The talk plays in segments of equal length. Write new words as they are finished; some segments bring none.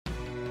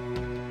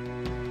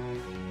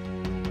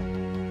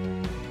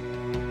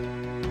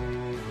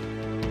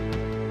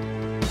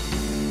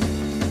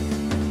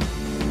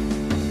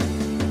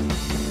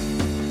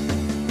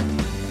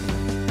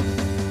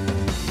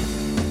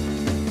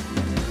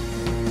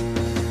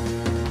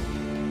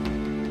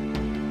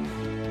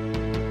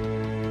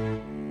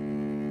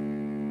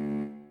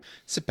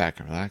Sit back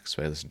and relax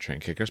while I listen to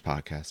Train Kickers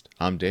podcast.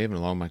 I'm Dave, and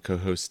along with my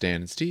co-hosts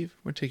Stan and Steve,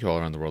 we're going to take you all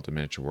around the world of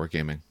miniature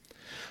wargaming.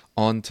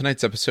 On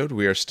tonight's episode,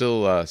 we are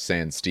still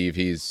saying Steve,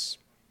 he's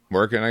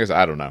working, I guess,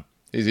 I don't know.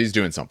 He's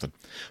doing something.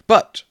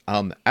 But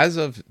as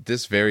of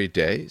this very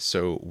day,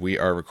 so we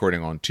are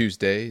recording on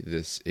Tuesday,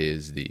 this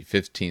is the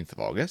 15th of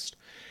August,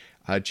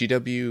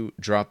 GW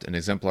dropped an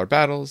Exemplar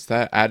Battles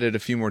that added a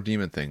few more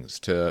demon things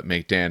to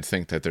make Dan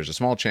think that there's a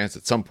small chance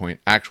at some point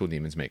actual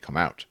demons may come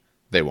out.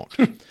 They won't.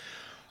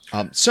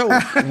 So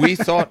we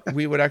thought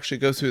we would actually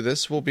go through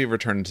this. We'll be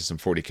returning to some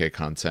 40k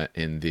content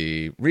in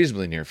the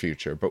reasonably near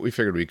future, but we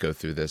figured we'd go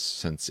through this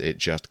since it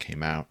just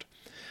came out.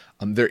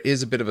 There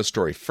is a bit of a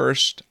story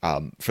first.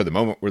 For the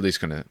moment, we're at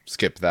least going to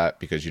skip that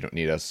because you don't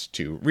need us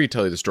to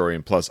retell you the story,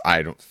 and plus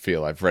I don't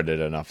feel I've read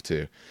it enough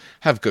to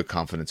have good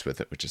confidence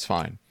with it, which is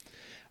fine.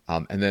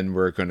 And then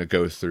we're going to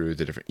go through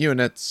the different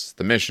units,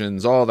 the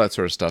missions, all that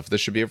sort of stuff.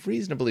 This should be a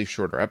reasonably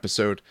shorter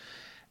episode.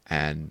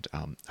 And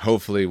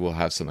hopefully we'll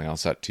have something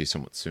else out to you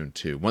somewhat soon,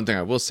 too. One thing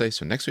I will say,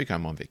 so next week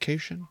I'm on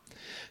vacation.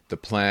 The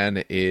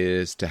plan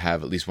is to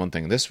have at least one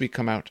thing this week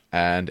come out,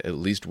 and at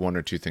least one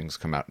or two things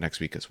come out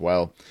next week as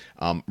well.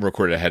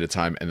 Recorded ahead of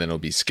time, and then it'll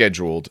be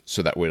scheduled,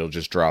 so that way it'll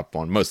just drop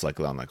on, most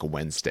likely on like a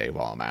Wednesday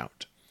while I'm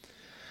out.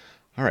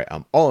 All right,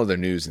 all other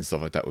news and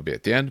stuff like that would be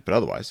at the end, but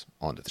otherwise,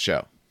 on to the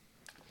show.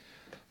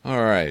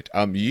 All right,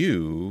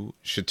 you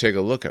should take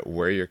a look at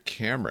where your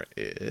camera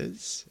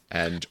is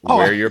and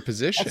where your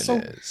position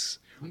is.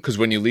 Because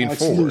when you lean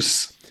forward...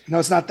 Loose. No,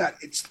 it's not that.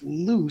 It's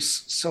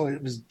loose, so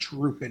it was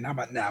drooping. How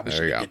about now?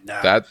 There you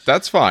go.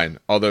 That's fine,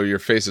 although your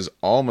face is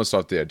almost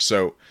off the edge.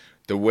 So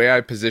the way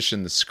I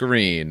position the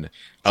screen...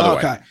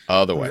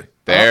 Other way.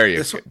 There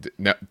you go.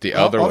 No, the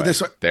other way.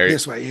 This way.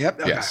 This way,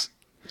 yep. Okay. Yes.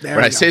 When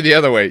I say the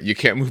other way, you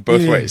can't move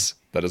both ways.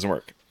 That doesn't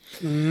work.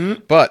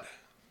 Mm-hmm. But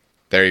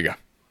there you go.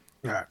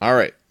 All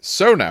right.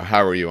 So now,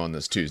 how are you on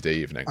this Tuesday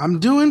evening? I'm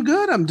doing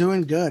good.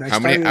 How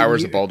many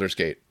hours of Baldur's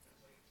Gate?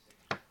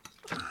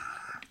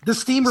 The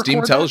Steam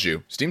tells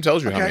you. Steam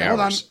tells you how many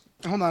hours.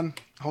 Hold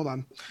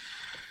on.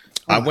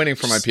 I'm waiting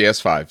for my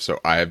PS5, so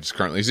I have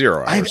currently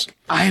 0 hours.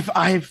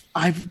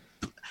 I've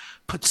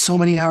put so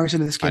many hours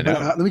into this game. I know.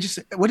 Let me just.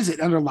 What is it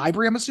under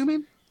library? I'm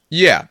assuming.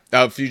 Yeah.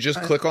 If you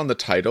just click on the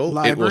title,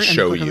 it will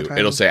show you.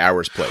 It'll say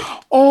hours played.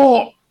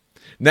 Oh.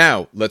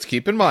 Now, let's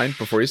keep in mind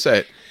before you say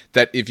it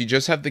that if you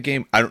just have the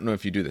game, I don't know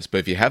if you do this, but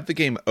if you have the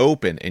game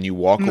open and you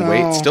walk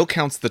away, it still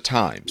counts the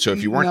time. So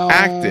if you weren't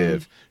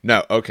active,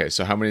 okay.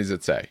 So how many does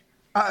it say?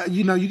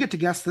 You get to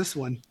guess this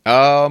one.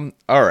 All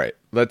right.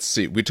 Let's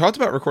see. We talked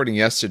about recording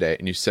yesterday,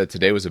 and you said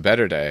today was a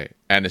better day.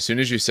 And as soon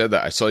as you said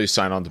that, I saw you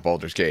sign on to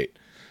Baldur's Gate.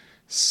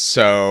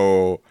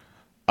 So,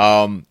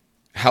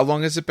 how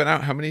long has it been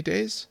out? How many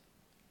days?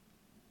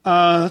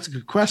 That's a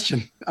good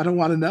question. I don't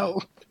want to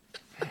know.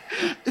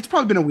 It's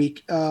probably been a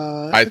week.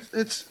 I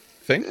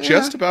think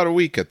just about a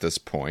week at this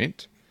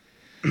point.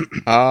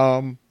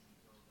 I'm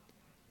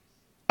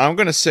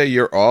going to say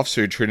you're off, so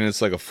you're treating this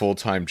like a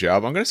full-time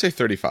job. I'm going to say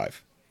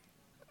 35.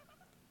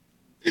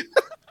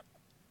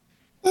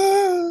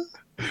 Oh,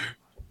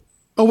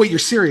 wait, you're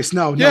serious?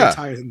 No, it's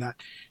higher than that.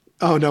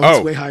 Oh, no,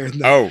 it's way higher than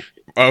that.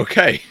 Oh,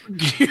 okay.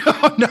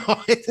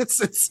 No, it's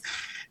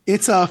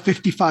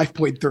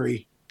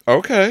 55.3.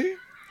 Okay.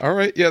 All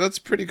right. Yeah, that's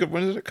pretty good.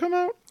 When did it come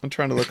out? I'm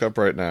trying to look up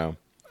right now.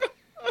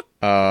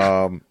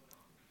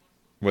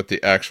 What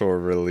the actual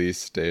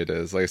release date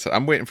is. Like I said,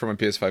 I'm waiting for my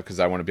PS5 because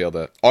I want to be able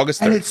to...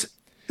 August 3rd. And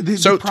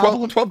it's... So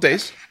 12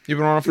 days. You've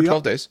been on it for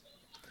 12 days.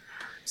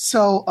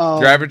 So...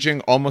 you're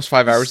averaging almost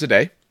 5 hours a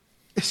day.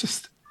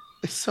 It's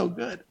so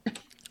good.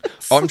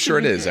 I'm sure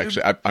it is,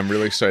 actually. I'm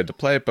really excited to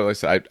play it, but like I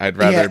said, I'd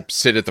rather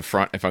sit at the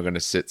front if I'm going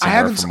to sit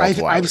somewhere for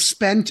multiple hours. I've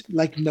spent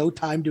no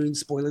time doing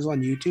spoilers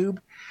on YouTube.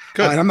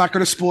 Good. And I'm not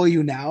going to spoil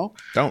you now.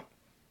 Don't.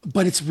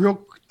 But it's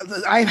real...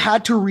 I've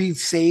had to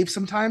resave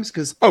sometimes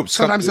because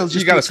sometimes they'll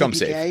just you got to scum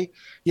save.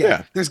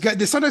 Yeah. There's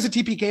sometimes a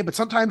TPK, but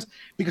sometimes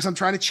because I'm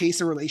trying to chase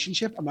a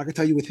relationship, I'm not going to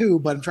tell you with who,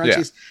 but I'm trying to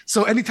chase.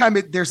 So anytime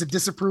there's a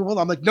disapproval,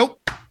 I'm like, nope,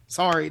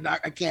 sorry,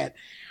 I can't.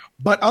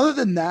 But other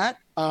than that,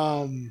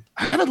 I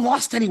haven't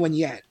lost anyone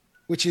yet,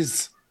 which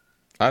is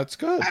that's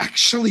good.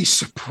 Actually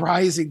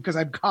surprising because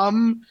I've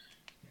come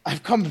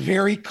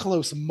very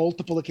close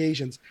multiple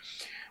occasions,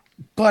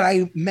 but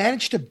I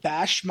managed to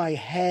bash my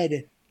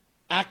head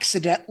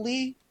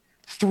accidentally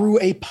through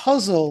a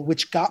puzzle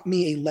which got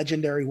me a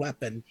legendary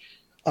weapon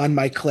on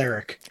my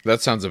cleric.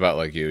 That sounds about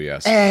like you,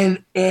 yes.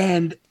 And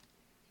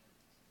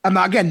I'm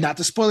not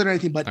to spoil it or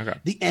anything,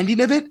 but the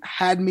ending of it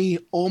had me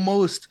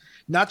almost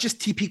not just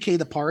TPK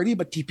the party,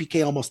 but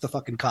TPK almost the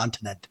fucking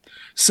continent.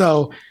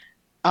 So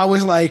I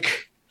was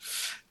like,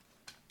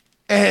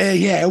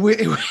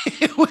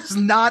 it was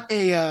not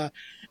a.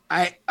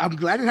 I'm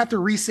glad I didn't have to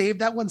resave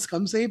that one,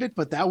 scum save it,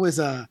 but that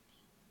was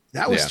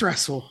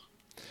stressful.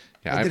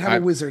 Yeah, I did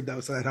have a wizard though,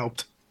 so that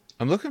helped.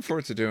 I'm looking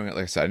forward to doing it.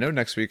 Like I said, I know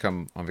next week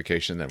I'm on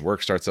vacation, then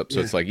work starts up.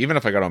 So it's like, even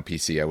if I got on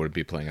PC, I wouldn't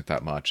be playing it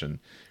that much. And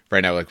right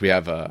now, like we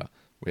have a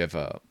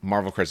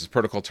Marvel Crisis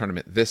Protocol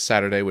tournament this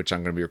Saturday, which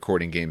I'm going to be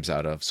recording games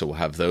out of. So we'll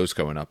have those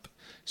going up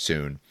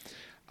soon.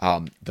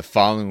 The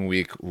following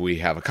week we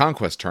have a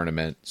Conquest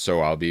tournament,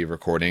 so I'll be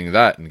recording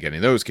that and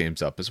getting those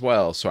games up as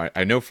well. So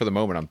I know for the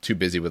moment I'm too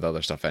busy with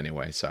other stuff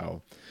anyway,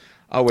 so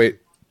I'll wait.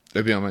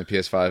 It'll be on my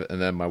PS5,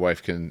 and then my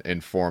wife can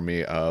inform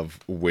me of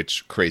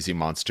which crazy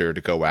monster to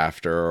go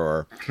after,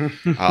 or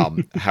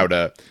how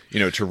to,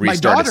 to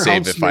restart a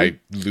save if I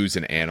lose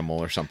an animal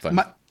or something.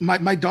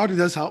 My daughter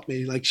does help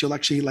me. Like she'll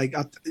actually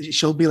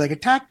she'll be like,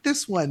 attack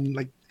this one,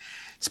 like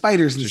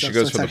spiders and so stuff. She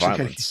goes for the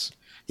violence.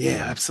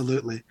 Yeah,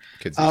 absolutely.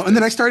 And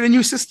then I started a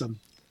new system.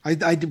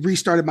 I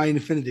restarted my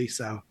Infinity,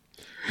 so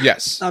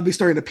yes, I'll be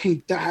starting to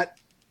paint that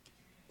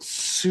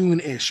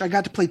soon-ish. I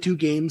got to play 2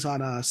 games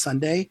on a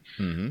Sunday,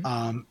 and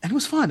it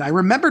was fun. I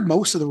remembered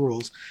most of the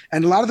rules,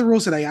 and a lot of the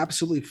rules that I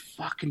absolutely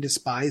fucking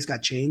despise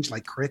got changed,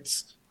 like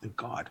crits. Thank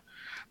God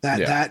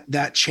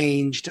that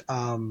changed.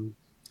 I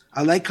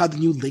like how the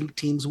new link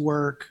teams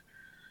work.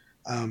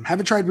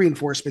 Haven't tried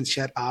reinforcements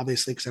yet,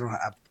 obviously, because I don't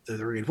have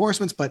the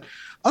reinforcements. But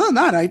other than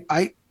that,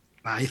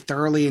 I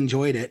thoroughly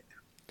enjoyed it.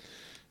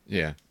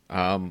 Yeah.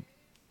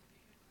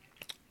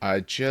 I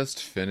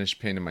just finished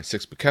painting my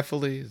 6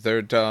 Bucephali.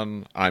 They're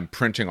done. I'm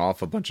printing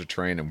off a bunch of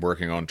terrain and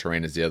working on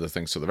terrain as the other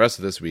thing. So the rest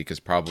of this week is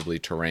probably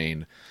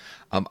terrain.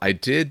 I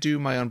did do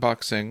my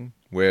unboxing,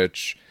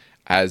 which,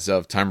 as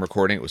of time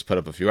recording, it was put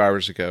up a few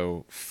hours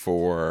ago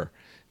for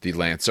the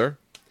Lancer.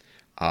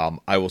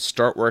 I will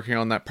start working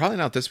on that. Probably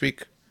not this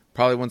week.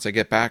 Probably once I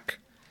get back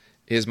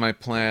is my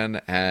plan,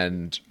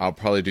 and I'll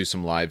probably do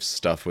some live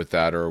stuff with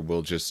that, or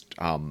we'll just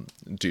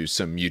do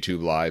some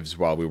YouTube lives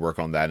while we work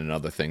on that and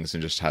other things,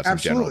 and just have some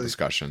general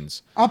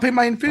discussions. I'll pay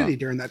my Infinity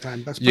during that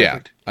time. That's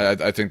perfect. Yeah,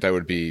 I think that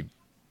would be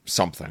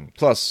something.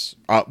 Plus,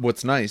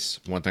 what's nice,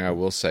 one thing I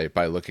will say,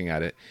 by looking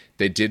at it,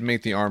 they did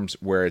make the arms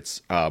where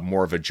it's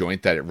more of a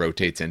joint that it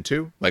rotates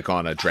into, like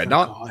on a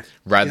Dreadnought.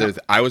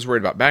 I was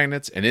worried about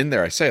magnets, and in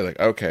there I say, like,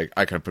 okay,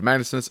 I can put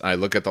magnets in this, and I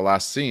look at the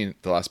last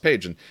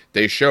page, and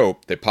they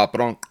pop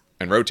it on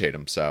and rotate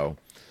them. So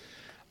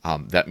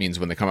that means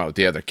when they come out with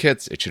the other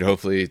kits, it should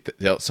hopefully,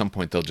 at some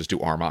point, they'll just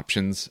do arm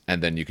options,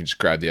 and then you can just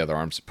grab the other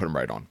arms and put them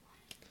right on.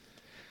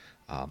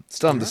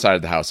 Still haven't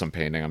decided the house I'm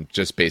painting. I'm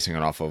just basing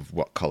it off of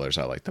what colors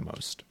I like the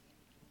most.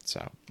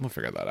 So we'll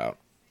figure that out.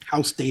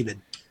 House David.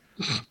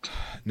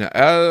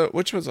 No,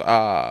 which was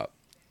Macabus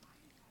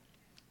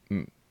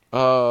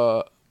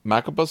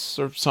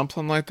or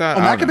something like that.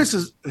 Oh, Macabus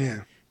is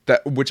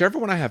that whichever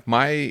one I have.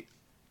 I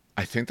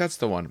think that's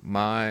the one.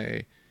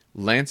 My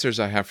Lancers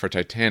I have for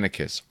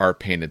Titanicus are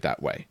painted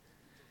that way.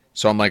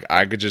 So I'm like,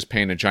 I could just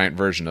paint a giant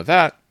version of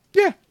that.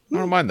 Yeah, I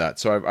don't mind that.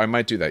 So I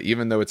might do that.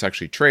 Even though it's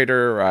actually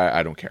Trader,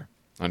 I don't care.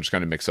 I'm just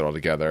going to mix it all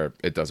together.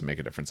 It doesn't make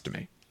a difference to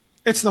me.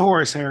 It's the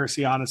Horus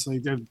Heresy,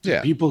 honestly.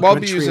 People I'll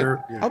be using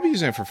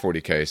it for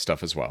 40k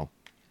stuff as well.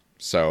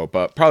 So,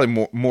 but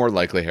probably more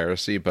likely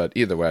Heresy. But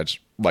either way, I just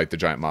like the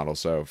giant model,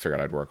 so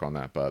figured I'd work on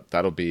that. But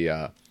that'll be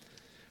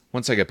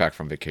once I get back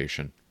from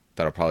vacation.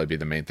 That'll probably be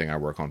the main thing I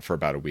work on for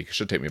about a week. It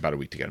should take me about a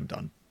week to get them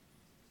done.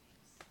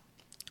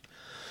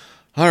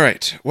 All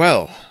right.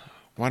 Well,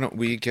 why don't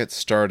we get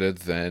started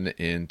then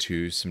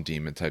into some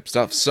demon type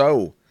stuff?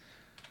 So,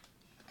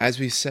 as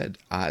we said,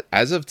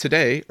 as of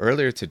today,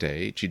 earlier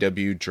today,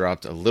 GW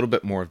dropped a little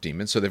bit more of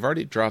demons. So they've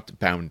already dropped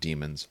bound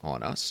demons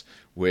on us,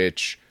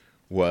 which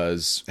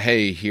was,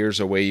 hey, here's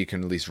a way you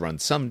can at least run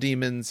some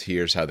demons.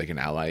 Here's how they can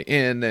ally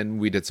in. And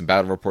we did some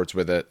battle reports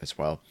with it as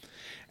well.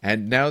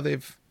 And now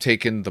they've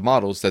taken the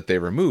models that they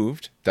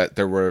removed, that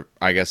there were,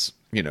 I guess,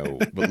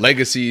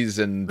 legacies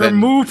and then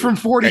removed from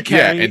 40K.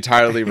 Yeah,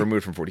 entirely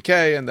removed from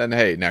 40K. And then,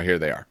 hey, now here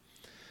they are.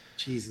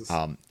 Jesus.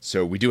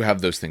 So we do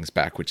have those things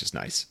back, which is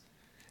nice.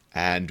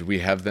 And we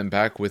have them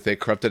back with a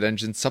Corrupted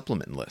Engine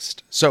supplement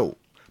list. So,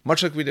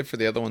 much like we did for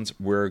the other ones,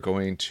 we're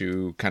going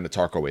to kind of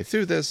talk our way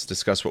through this,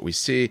 discuss what we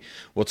see.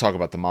 We'll talk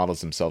about the models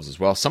themselves as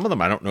well. Some of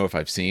them I don't know if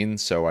I've seen,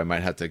 so I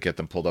might have to get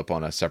them pulled up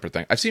on a separate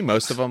thing. I've seen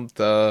most of them.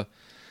 The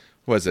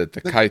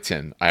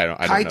chitin? I don't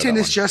know. Chitin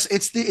is just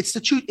it's the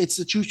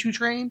choo-choo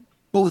train,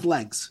 both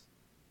legs.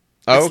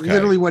 That's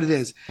literally what it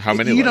is. How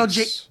many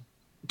legs?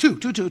 Two.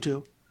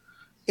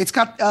 It's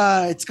got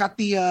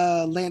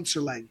the Lancer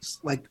legs,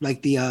 like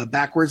the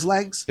backwards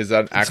legs. Is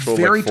that an actual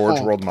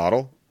Forge World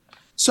model?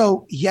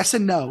 So yes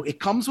and no. It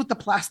comes with the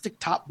plastic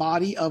top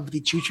body of the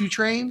choo-choo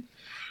train,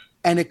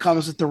 and it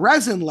comes with the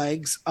resin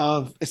legs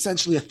of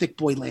essentially a thick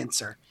boy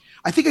Lancer.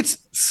 I think it's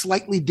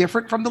slightly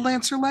different from the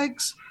Lancer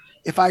legs,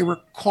 if I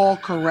recall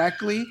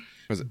correctly.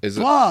 What's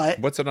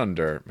it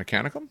under?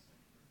 Mechanicum?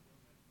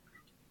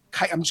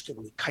 I'm just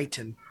going to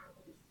chitin.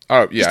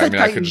 Oh, yeah. I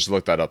mean, I could just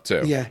look that up,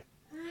 too. Yeah.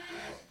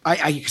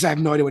 Because I have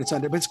no idea what it's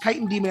under. But it's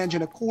chitin, Demon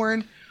Engine, of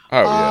Corn.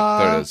 Oh, yeah.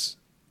 There it is.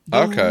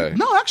 Okay.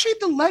 No, actually,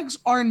 the legs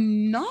are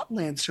not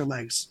Lancer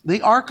legs. They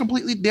are. But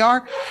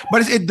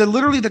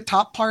literally the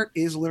top part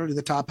is literally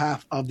the top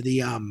half of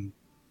the...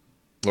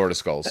 Lord of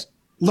Skulls.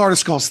 Lord of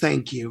Skulls,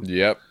 thank you.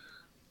 Yep.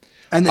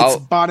 And it's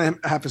bottom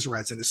half is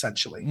resin,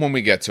 essentially. When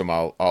we get to them,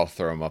 I'll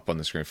throw them up on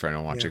the screen for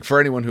anyone watching. Yeah. For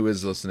anyone who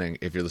is listening,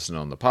 if you're listening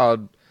on the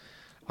pod,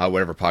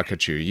 Whatever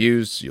podcast you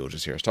use, you'll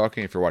just hear us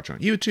talking. If you're watching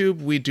on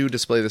YouTube, we do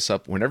display this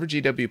up. Whenever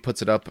GW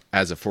puts it up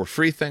as a for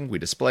free thing, we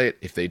display it.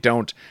 If they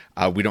don't,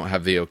 we don't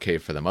have the okay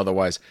for them.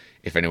 Otherwise,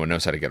 if anyone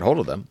knows how to get a hold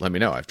of them, let me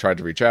know. I've tried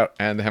to reach out,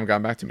 and they haven't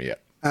gotten back to me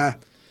yet.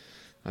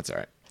 That's all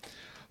right.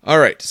 All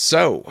right,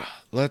 so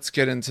let's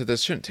get into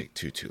this. Shouldn't take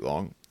too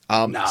long.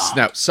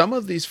 Now, some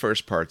of these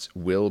first parts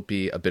will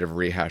be a bit of a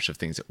rehash of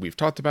things that we've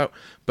talked about,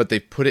 but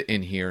they've put it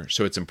in here,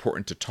 so it's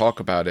important to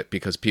talk about it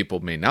because people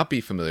may not be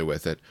familiar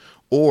with it,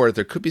 or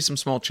there could be some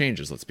small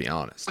changes, let's be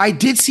honest. I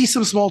did see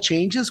some small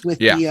changes with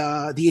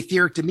the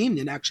etheric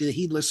dominion, actually, the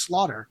heedless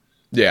slaughter.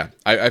 Yeah,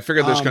 I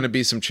figured there's going to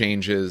be some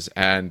changes,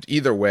 and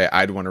either way,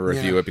 I'd want to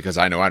review it because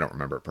I know I don't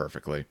remember it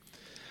perfectly.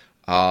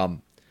 All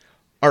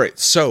right,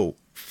 so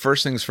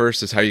first things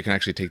first is how you can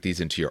actually take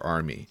these into your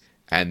army.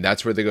 And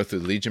that's where they go through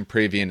the Legion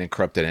Praevian and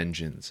Corrupted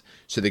Engines.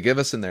 So they give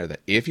us in there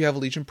that if you have a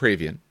Legion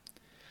Praevian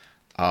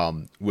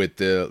with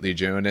the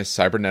Legionis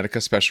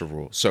Cybernetica special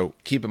rule. So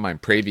keep in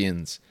mind,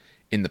 Praevians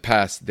in the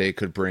past, they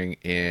could bring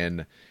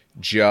in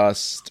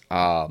just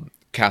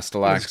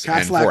Castellax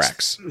and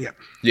Vorax.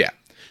 Yeah.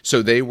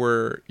 So they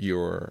were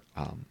your...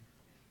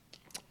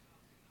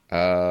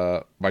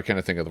 why can't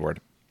I think of the word?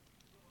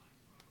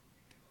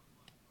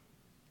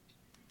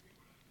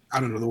 I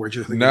don't know the word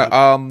you're thinking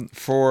of.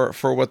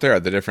 For what they are,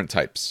 the different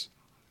types.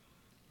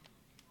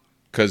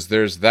 Because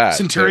there's that.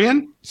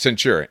 Centurion?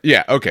 Centurion.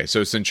 Yeah, okay,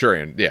 so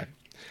Centurion, yeah.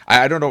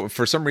 I don't know,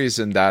 for some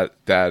reason that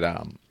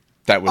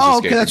was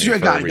okay, that's true.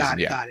 Got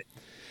it.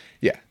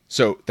 Yeah,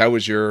 so that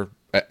was your,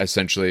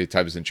 essentially,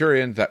 type of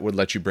Centurion that would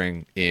let you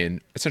bring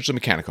in, essentially,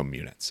 mechanical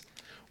units.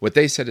 What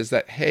they said is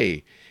that,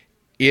 hey,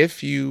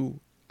 if you,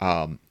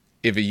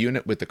 if a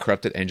unit with the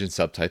Corrupted Engine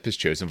subtype is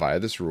chosen via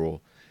this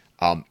rule,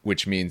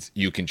 which means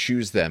you can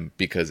choose them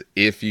because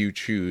if you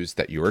choose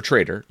that you're a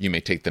traitor, you may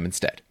take them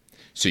instead.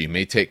 So you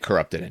may take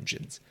Corrupted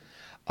Engines.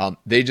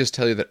 They just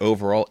tell you that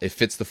overall it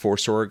fits the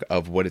Force Org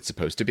of what it's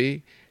supposed to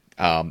be.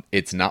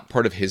 It's not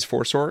part of his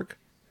Force Org.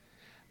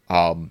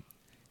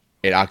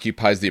 It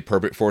occupies the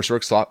appropriate Force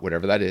Org slot,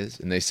 whatever that is.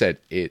 And they said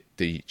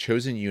the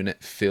chosen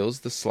unit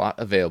fills the slot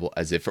available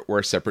as if it were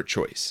a separate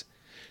choice.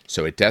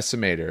 So a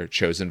Decimator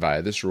chosen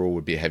via this rule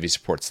would be a heavy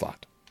support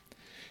slot.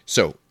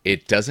 So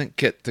it doesn't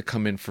get to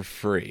come in for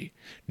free.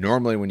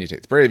 Normally, when you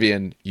take the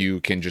Praevian, you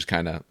can just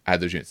kind of add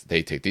those units.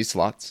 They take these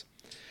slots.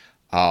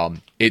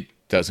 It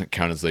doesn't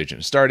count as Legion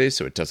Astartes,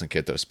 so it doesn't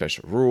get those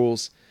special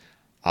rules,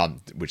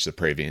 which the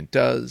Praevian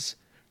does.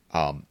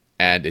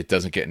 And it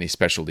doesn't get any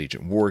special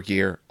Legion war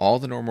gear. All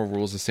the normal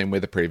rules the same way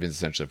the Praevians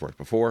essentially have worked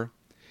before.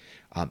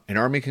 An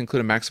army can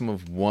include a maximum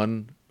of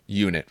one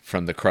unit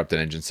from the Corrupted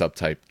Engine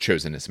subtype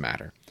chosen as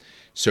matter.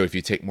 So if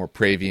you take more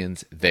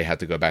Praevians, they have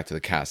to go back to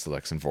the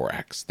Castellax and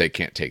Vorax. They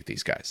can't take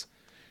these guys.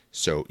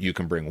 So you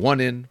can bring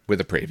one in with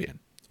a Praevian.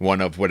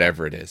 One of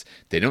whatever it is.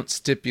 They don't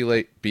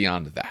stipulate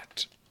beyond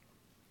that.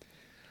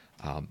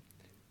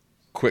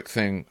 Quick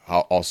thing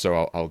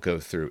I'll go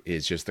through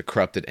is just the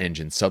Corrupted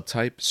Engine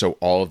subtype. So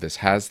all of this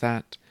has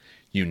that.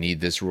 You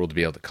need this rule to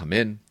be able to come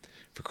in.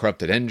 For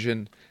Corrupted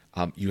Engine,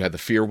 you have the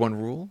Fear 1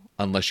 rule,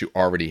 unless you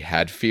already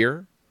had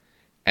Fear.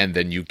 And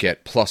then you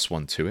get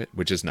 +1 to it,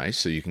 which is nice.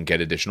 So you can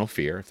get additional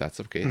fear if that's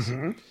the case.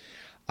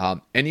 Mm-hmm.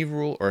 Any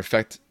rule or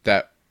effect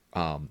that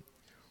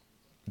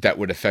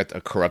would affect a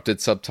corrupted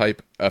subtype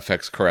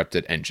affects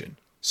Corrupted Engine.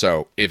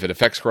 So if it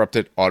affects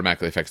Corrupted,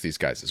 automatically affects these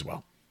guys as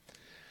well.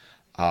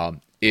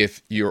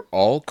 If you're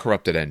all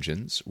Corrupted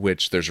Engines,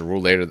 which there's a rule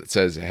later that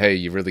says, hey,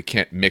 you really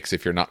can't mix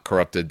if you're not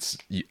Corrupted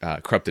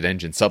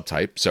Engine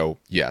subtype. So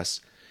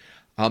yes,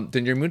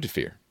 then you're immune to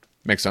fear.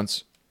 Makes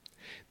sense.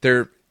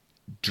 They're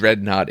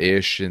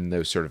Dreadnought-ish in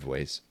those sort of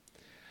ways.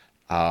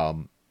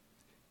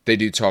 They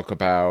do talk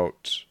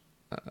about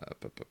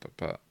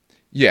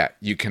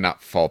you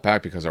cannot fall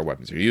back because our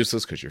weapons are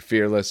useless because you're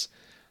fearless.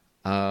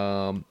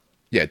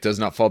 It does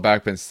not fall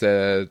back, but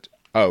instead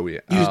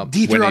use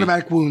D3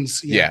 automatic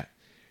wounds.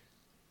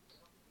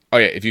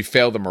 If you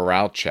fail the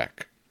morale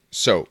check.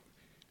 So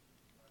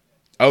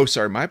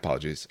sorry, my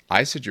apologies.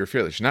 I said you're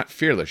fearless. You're not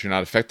fearless. You're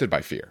not affected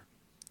by fear.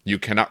 You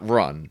cannot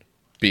run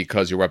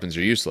because your weapons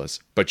are useless,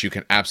 but you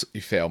can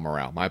absolutely fail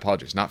morale. My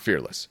apologies, not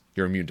fearless.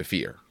 You're immune to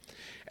fear.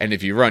 And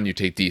if you run, you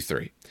take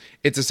D3.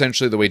 It's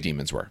essentially the way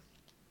demons were.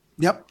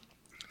 Yep.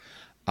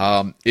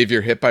 If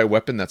you're hit by a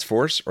weapon that's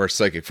force or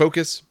psychic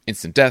focus,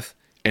 instant death.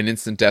 And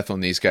instant death on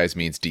these guys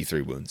means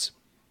D3 wounds.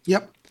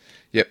 Yep.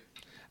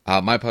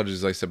 My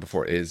apologies, like I said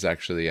before, is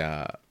actually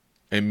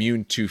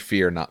immune to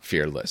fear, not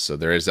fearless. So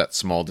there is that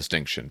small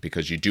distinction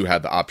because you do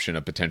have the option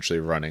of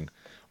potentially running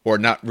or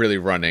not really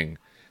running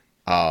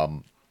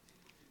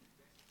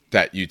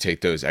that you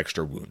take those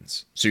extra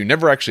wounds. So you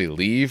never actually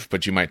leave,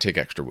 but you might take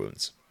extra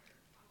wounds.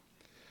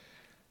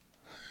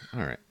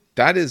 All right.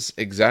 That is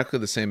exactly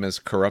the same as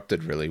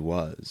Corrupted really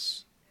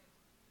was.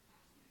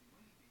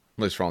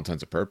 At least for all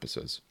intents and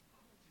purposes.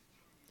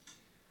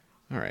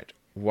 All right.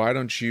 Why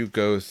don't you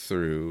go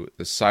through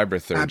the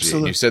Cybertheurgy?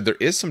 Absolutely. You said there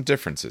is some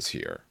differences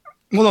here.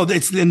 Well, no,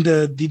 it's in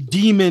the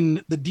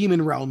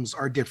demon realms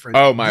are different.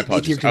 Oh, my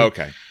apologies.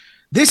 Okay.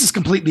 This is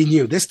completely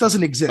new. This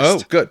doesn't exist.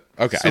 Oh, good.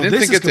 Okay. So I didn't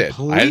this think is it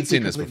did. I hadn't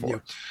seen this completely before.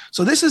 new.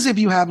 So this is if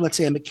you have, let's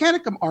say, a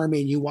Mechanicum army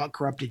and you want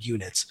corrupted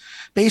units.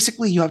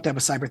 Basically, you have to have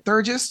a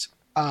Cyberthurgist,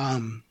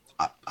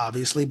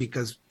 obviously,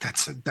 because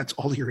that's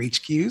all your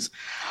HQs.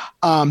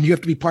 You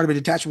have to be part of a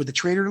detachment with the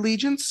Traitor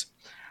Legions.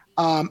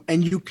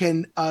 And you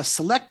can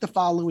select the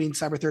following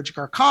Cyberthurgic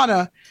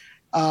Arcana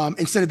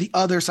instead of the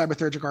other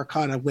Cyberthurgic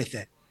Arcana with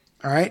it.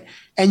 All right.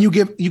 And you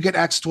get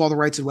access to all the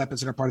rights and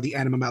weapons that are part of the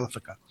Anima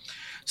Malefica.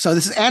 So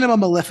this is Anima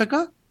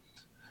Malefica.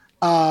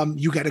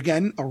 You get,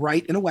 again, a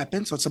right and a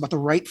weapon. So it's about the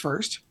right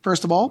first.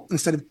 First of all,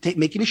 instead of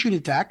making a shoot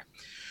attack,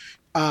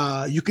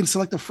 you can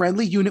select a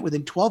friendly unit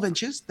within 12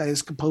 inches that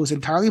is composed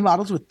entirely of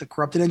models with the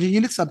Corrupted Engine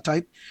unit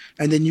subtype.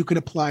 And then you can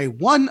apply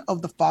one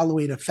of the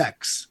following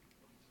effects.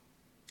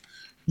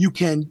 You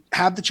can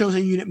have the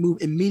chosen unit move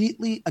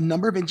immediately a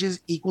number of inches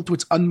equal to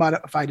its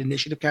unmodified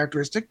initiative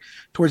characteristic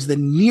towards the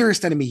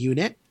nearest enemy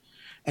unit.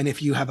 And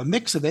if you have a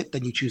mix of it,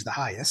 then you choose the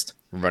highest.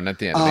 Run at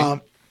the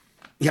enemy.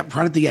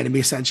 Run at the enemy,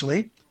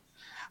 essentially.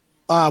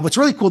 What's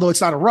really cool, though, it's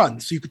not a run,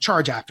 so you could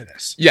charge after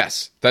this.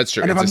 Yes, that's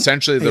true. It's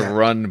essentially the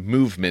run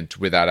movement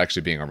without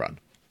actually being a run.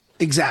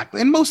 Exactly.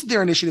 And most of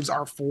their initiatives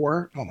are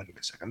 4. Oh, my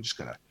goodness. I'm just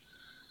going to...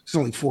 There's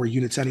only 4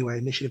 units anyway.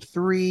 Initiative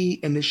 3,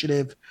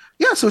 initiative...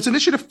 Yeah, so it's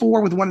initiative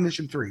 4 with 1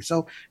 initiative 3.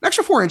 So an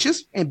extra 4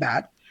 inches ain't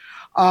bad.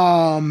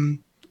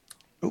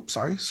 Oops,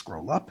 sorry.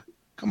 Scroll up.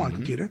 Come on,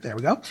 computer. There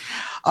we go.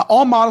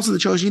 All models of the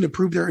chosen unit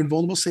improve their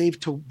invulnerable save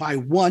by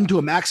 1 to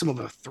a maximum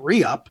of a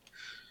 3 up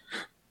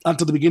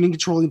until the beginning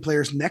controlling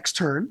player's next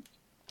turn.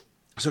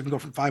 So it can go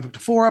from 5 up to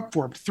 4 up,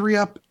 4 up to 3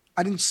 up.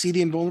 I didn't see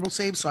the invulnerable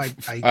save, so I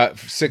 5s and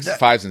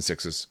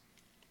 6s.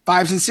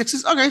 5s and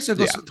 6s? Okay, so it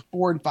goes to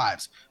 4 and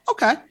 5s.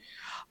 Okay.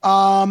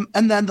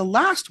 And then the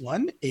last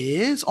one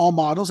is all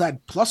models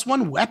add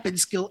 +1 weapon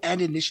skill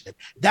and initiative.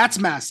 That's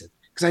massive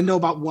because I know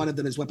about one of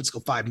them is weapon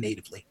skill 5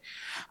 natively.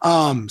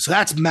 So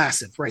that's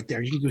massive right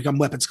there. You can become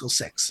weapon skill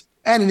 6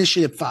 and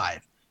initiative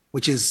 5,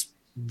 which is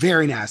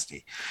very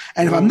nasty.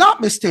 And if I'm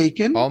not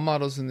mistaken, all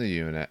models in the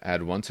unit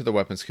add 1 to the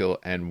weapon skill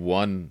and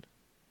 1.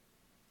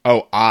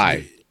 Oh,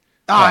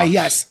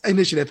 yes,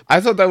 initiative.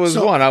 I thought that was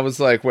 1. I was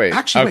like, wait,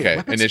 actually,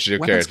 okay,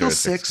 initiative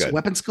characteristics. Skill 6,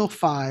 weapon skill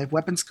 5,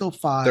 weapon skill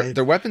 5.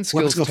 Their weapon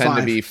skills tend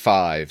to be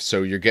 5,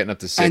 so you're getting up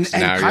to 6.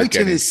 And now you're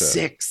getting is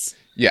 6.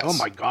 Yes. Oh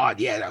my god,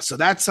 yeah. So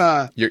that's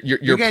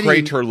your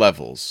praetor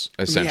levels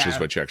essentially is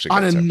what you actually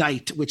get on a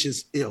knight, which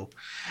is ill.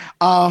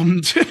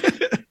 And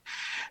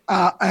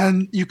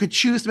you could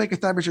choose to make a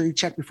thaumaturgy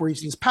check before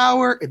using this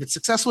power. If it's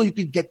successful, you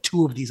could get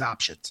 2 of these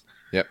options.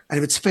 Yep. And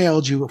if it's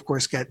failed, you of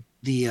course get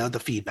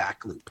the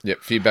feedback loop.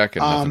 Yep, feedback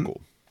and nothing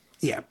cool.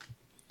 Yeah.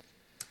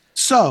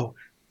 So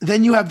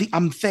then you have the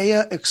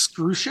Amphea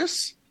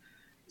Excrucius.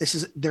 This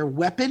is their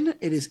weapon.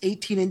 It is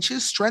 18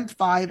 inches, strength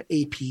 5,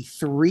 AP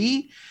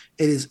 3.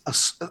 It is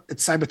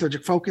it's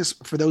Cyberthurgic focus.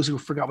 For those who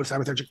forgot what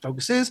Cyberthurgic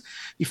focus is,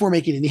 before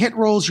making any hit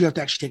rolls, you have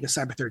to actually take a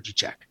Cyberthurgy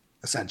check,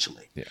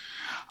 essentially. Yeah.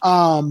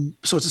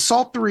 So it's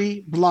assault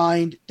 3,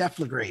 blind,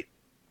 deflagrate.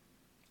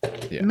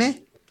 Yeah. Meh.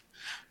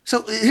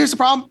 So here's the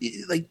problem.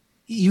 Like,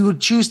 you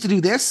would choose to do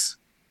this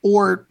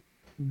or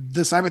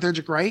the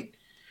Cyberthurgic right.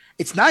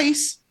 It's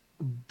nice,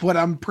 but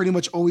I'm pretty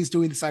much always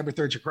doing the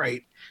Cyberthurgic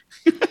right.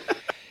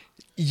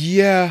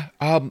 Yeah.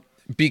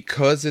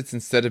 Because it's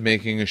instead of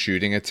making a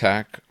shooting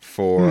attack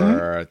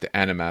for the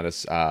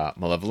Animatus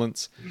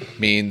Malevolence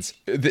means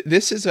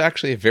this is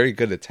actually a very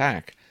good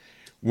attack.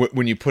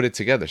 When you put it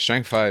together,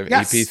 strength 5,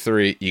 yes. AP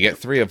 3, you get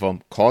 3 of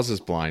them, causes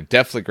blind,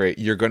 deflagrate.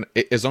 You're going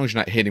to, as long as you're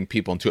not hitting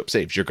people in 2-up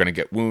saves, you're going to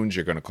get wounds,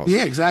 you're going to cause,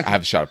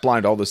 have a shot at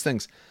blind, all those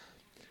things.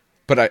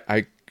 But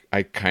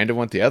I kind of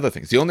want the other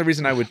things. The only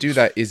reason I would do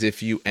that is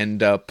if you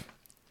end up,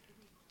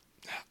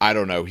 I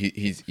don't know,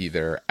 he's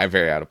either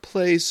very out of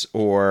place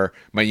or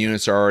my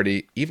units are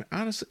already, even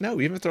honestly, no,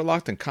 even if they're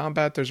locked in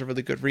combat, there's a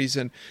really good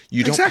reation.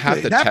 You don't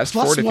have to that test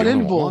for it if you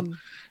don't want one.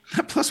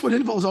 That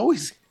 +1 invul is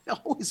always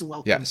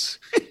welcome. Yes.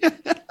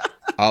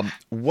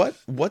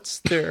 What's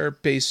their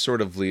base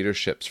sort of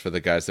leaderships for the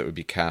guys that would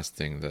be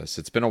casting this?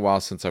 It's been a while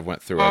since I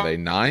went through. Are they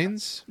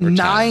 9s or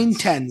 9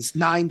 10s?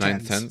 9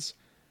 10s.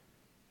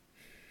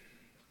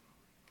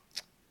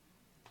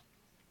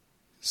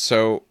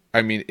 So,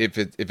 I mean, if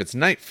it's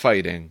night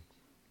fighting,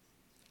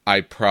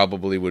 I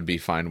probably would be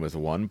fine with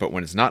 1. But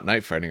when it's not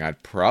night fighting,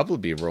 I'd probably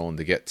be rolling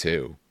to get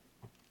 2.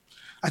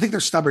 I think they're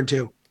stubborn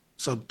too,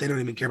 so they don't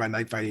even care about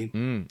night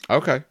fighting.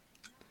 Okay.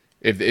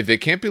 If they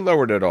can't be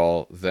lowered at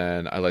all,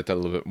 then I like that a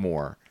little bit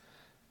more.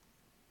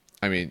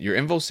 I mean, your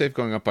invul save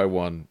going up by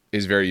 1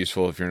 is very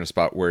useful if you're in a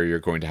spot where you're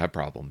going to have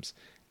problems.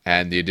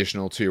 And the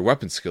additional to your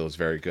weapon skill is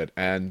very good.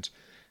 And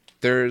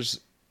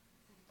there's...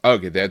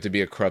 Okay, they have to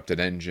be a corrupted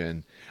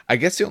engine. I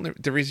guess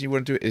the reason you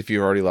wouldn't do it is if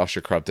you already lost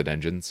your corrupted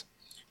engines.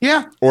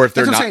 Yeah. Or if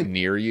they're not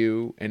near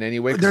you in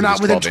any way. They're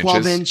not within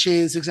 12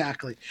 inches.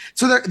 Exactly.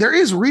 So there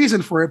is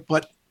reason for it,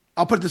 but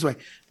I'll put it this way.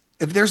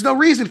 If there's no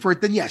reason for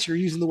it, then yes, you're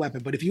using the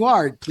weapon. But if you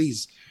are,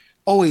 please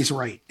always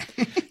write.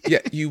 Yeah,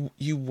 you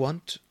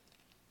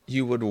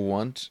would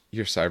want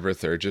your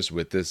Cyberthurgist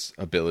with this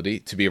ability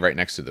to be right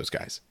next to those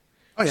guys.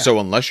 Oh yeah. So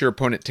unless your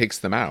opponent takes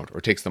them out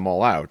or takes them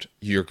all out,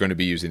 you're going to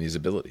be using these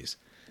abilities.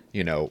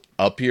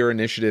 Up your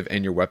initiative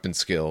and your weapon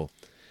skill,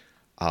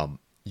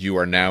 you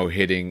are now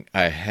hitting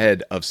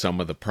ahead of some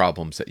of the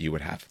problems that you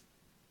would have.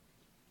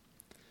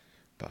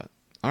 But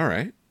all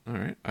right,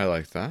 I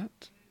like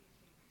that.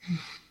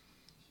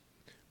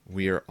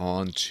 We are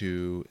on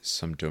to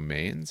some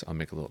domains. I'll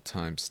make a little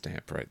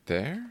timestamp right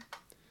there.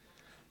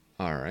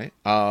 All right.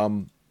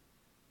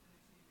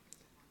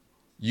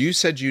 You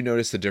said you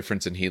noticed the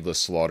difference in heedless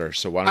slaughter,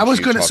 so why don't you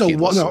talk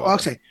heedless slaughter?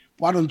 Okay.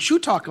 Why don't you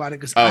talk about it?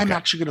 Because I'm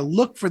actually going to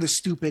look for the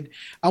stupid.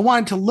 I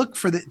wanted to look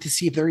for to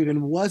see if there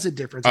even was a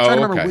difference. I'm trying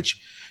to remember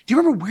which. Do you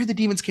remember where the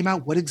demons came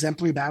out? What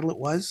exemplary battle it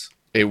was?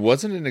 It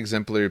wasn't an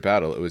exemplary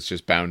battle. It was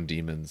just bound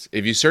demons.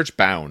 If you search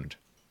bound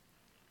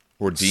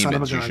or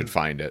demons, you should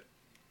find it.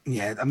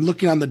 Yeah, I'm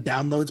looking on the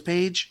downloads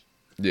page.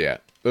 Yeah,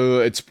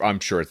 I'm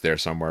sure it's there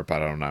somewhere,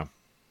 but I don't know.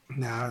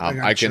 No,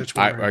 I can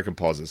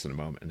pause this in a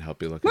moment and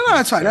help you look. No,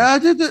 that's fine.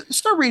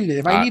 Start reading it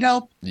if I need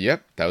help.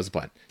 Yep, that was the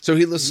plan. So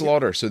heedless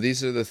slaughter. So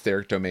these are the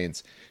etheric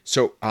domains.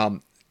 So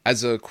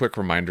as a quick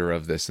reminder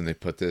of this, and they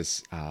put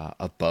this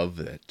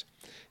above it,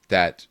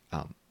 that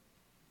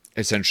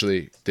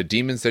essentially the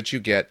demons that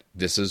you get,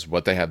 this is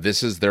what they have.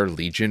 This is their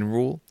legion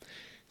rule.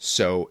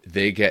 So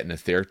they get an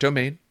etheric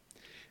domain.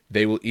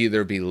 They will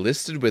either be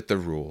listed with the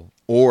rule,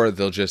 or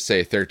they'll just say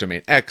etheric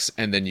domain X,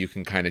 and then you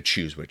can kind of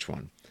choose which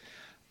one.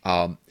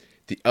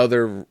 The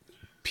other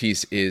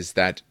piece is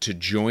that to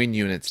join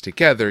units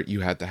together,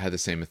 you have to have the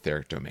same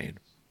etheric domain.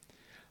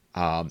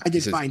 I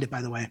did find it,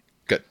 by the way.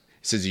 Good. It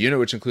says a unit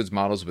which includes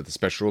models with a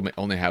special rule may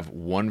only have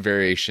one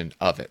variation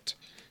of it.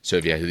 So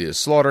if you have the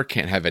slaughter,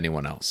 can't have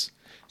anyone else.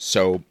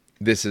 So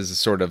this is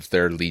sort of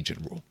their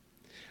legion rule.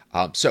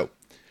 So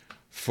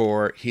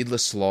for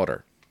heedless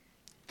slaughter,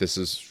 this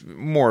is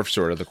more of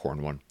sort of the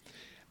corn one.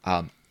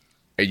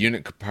 A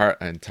unit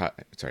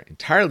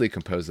entirely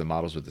composed of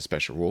models with a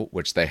special rule,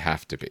 which they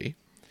have to be,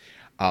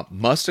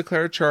 must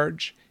declare a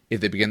charge if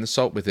they begin the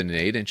assault within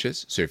 8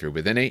 inches. So if you're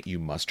within 8, you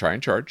must try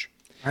and charge.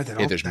 Right,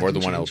 if there's more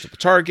than one eligible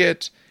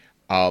target,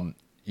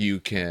 you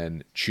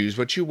can choose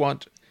what you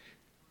want.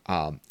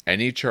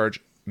 Any charge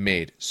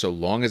made so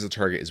long as the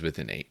target is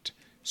within 8.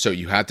 So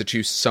you have to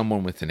choose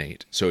someone within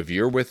 8. So if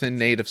you're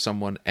within 8 of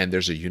someone and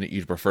there's a unit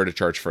you'd prefer to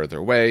charge further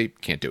away,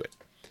 can't do it.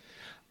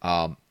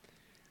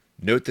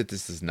 Note that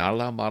this does not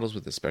allow models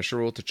with a special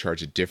rule to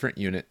charge a different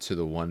unit to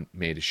the one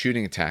made a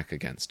shooting attack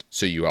against.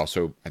 So you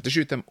also have to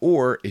shoot them,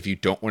 or if you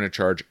don't want to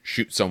charge,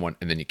 shoot someone,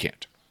 and then you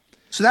can't.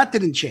 So that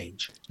didn't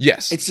change.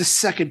 Yes. It's the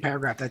second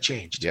paragraph that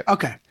changed. Yep.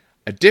 Okay.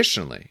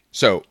 Additionally,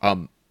 so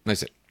like I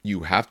said,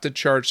 you have to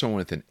charge someone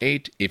within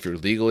 8 if you're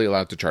legally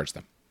allowed to charge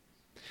them.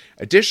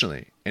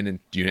 Additionally,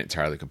 an unit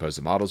entirely composed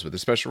of models with a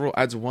special rule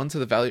adds 1 to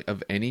the value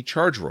of any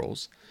charge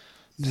rolls.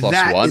 Plus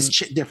that 1. Is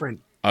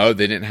different. Oh,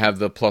 they didn't have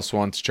the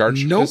 +1 to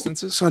charge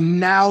distances? So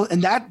now,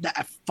 and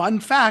that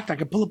fun fact, I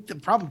could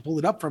probably pull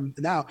it up from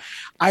now.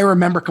 I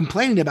remember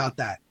complaining about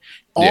that.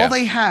 All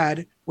they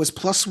had was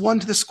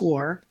 +1 to the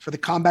score for the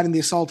combat and the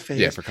assault phase.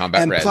 Yeah, for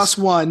combat and res.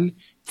 +1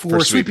 for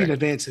sweeping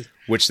advances.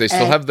 Which they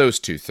still have those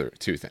two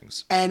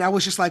things. And I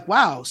was just like,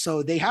 wow.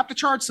 So they have to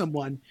charge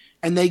someone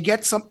and they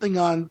get something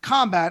on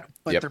combat,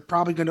 but they're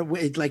probably going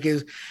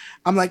to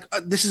I'm like,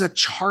 this is a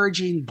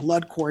charging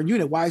blood core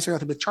unit. Why is there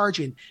nothing but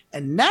charging?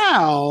 And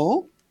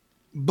now,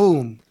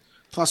 boom,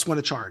 +1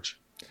 to charge.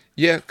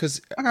 Yeah,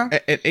 because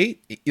at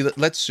 8,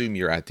 let's assume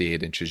you're at the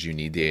 8 inches, you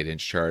need the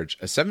 8-inch charge.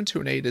 A 7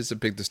 to an 8 is a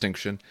big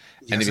distinction.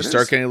 Yes, and if you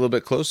start getting a little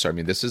bit closer, I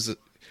mean,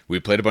 we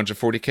played a bunch of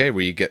 40K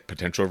where you get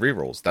potential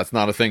rerolls. That's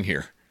not a thing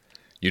here.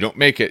 You don't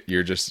make it,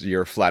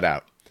 you're flat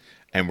out.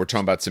 And we're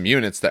talking about some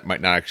units that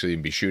might not actually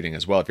be shooting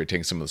as well if you're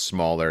taking some of the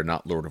smaller,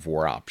 not Lord of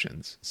War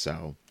options.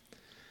 So,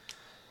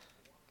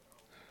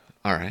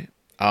 all right.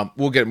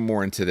 We'll get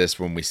more into this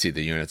when we see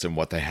the units and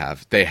what they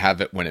have. They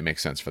have it when it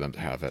makes sense for them to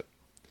have it.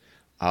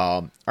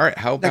 All right.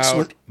 How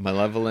about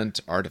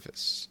Malevolent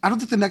Artifice? I don't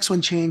think the next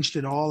one changed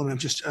at all. I mean, I'm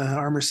just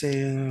armor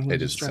save.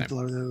 It is the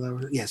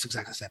same. Yes,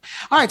 exactly the same.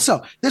 All right.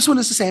 So this one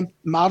is the same.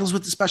 Models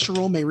with the special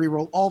rule may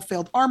reroll all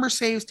failed armor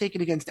saves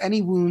taken against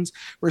any wounds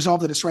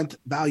resolved at a strength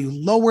value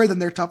lower than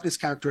their toughness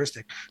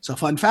characteristic. So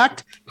fun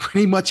fact,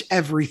 pretty much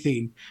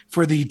everything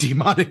for the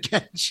demonic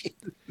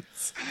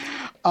engines.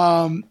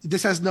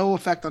 This has no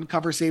effect on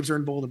cover saves or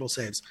invulnerable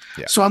saves.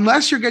 Yeah. So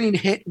unless you're getting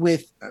hit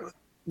with...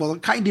 well, the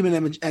Chitin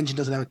Demon engine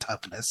doesn't have a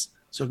toughness,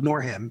 so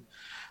ignore him.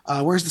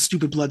 Where's the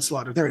stupid Blood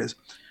Slaughter? There it is.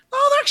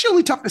 Oh, they're actually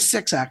only toughness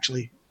 6,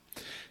 actually.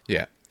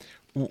 Yeah.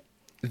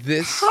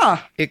 This,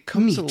 it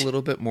comes a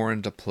little bit more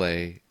into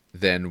play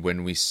than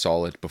when we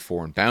saw it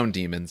before in Bound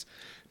Demons,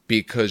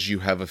 because you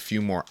have a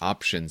few more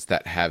options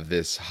that have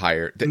this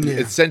higher...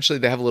 Essentially,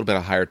 they have a little bit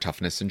of higher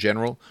toughness in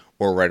general,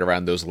 or right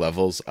around those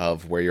levels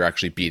of where you're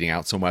actually beating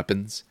out some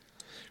weapons.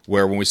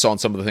 Where when we saw in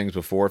some of the things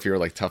before, if you're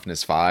like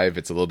toughness 5,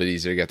 it's a little bit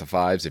easier to get to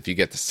 5s. If you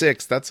get to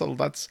 6,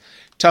 that's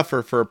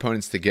tougher for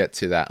opponents to get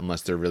to that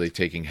unless they're really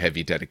taking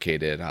heavy,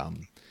 dedicated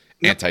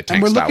anti-tank style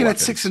And we're looking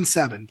weapons. at 6 and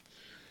 7.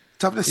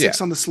 Toughness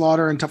 6 on the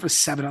Slaughter and toughness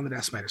 7 on the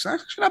Decimator. So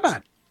that's actually not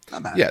bad.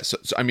 Not bad. Yeah, so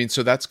I mean,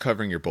 so that's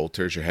covering your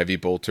bolters, your heavy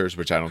bolters,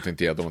 which I don't think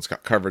the other one's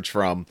got coverage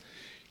from.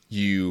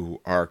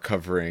 You are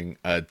covering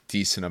a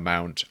decent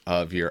amount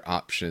of your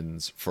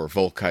options for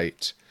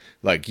Volkite.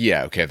 Like,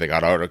 yeah, okay, they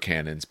got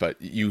autocannons,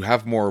 but you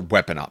have more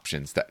weapon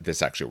options that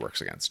this actually works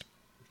against.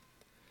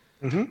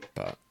 Mm-hmm.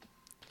 But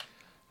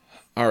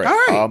all right.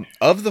 All right.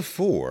 Of the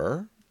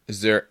four,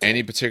 is there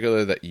any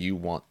particular that you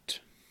want?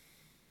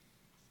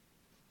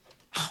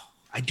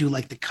 I do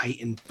like the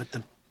chitin, but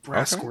the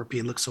brass Okay.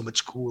 scorpion looks so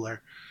much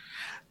cooler.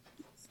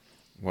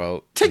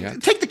 Well, Take yeah.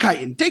 take the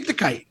chitin. Take the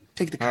chitin.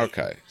 Take the chitin.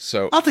 Okay,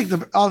 so I'll take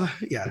the.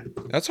 Yeah.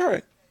 that's all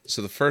right.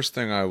 So the first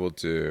thing I will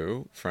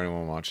do for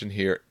anyone watching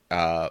here,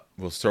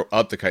 we'll throw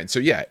up the kite. So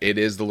yeah, it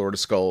is the Lord of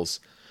Skulls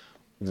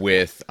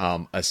with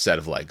a set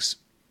of legs.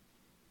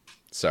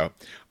 So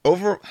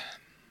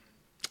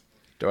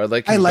do I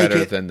like I him like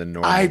better it. than the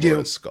normal I do. Lord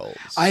of Skulls?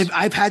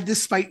 I've had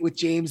this fight with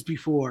James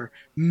before,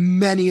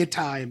 many a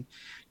time,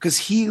 because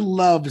he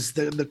loves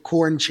the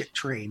corn chip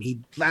train. He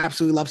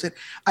absolutely loves it.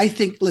 I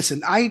think.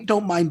 Listen, I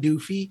don't mind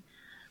Doofy,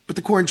 but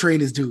the corn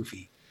train is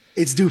Doofy.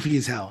 It's Doofy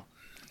as hell.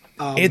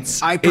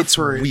 I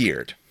prefer it's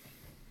weird.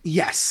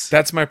 Yes.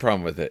 That's my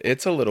problem with it.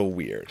 It's a little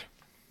weird.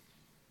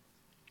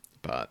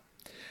 But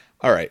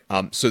all right.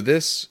 So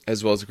this,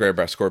 as well as the Grey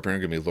Brass Scorpion, are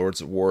going to be Lords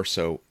of War.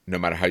 So no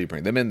matter how you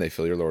bring them in, they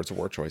fill your Lords of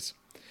War choice.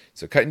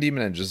 So Chitin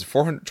Demon Engine is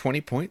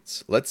 420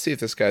 points. Let's see if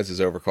this guy's as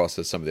overcost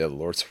as some of the other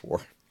Lords of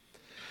War.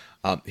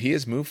 He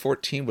is move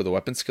 14 with a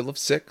weapon skill of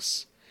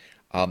 6.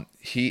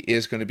 He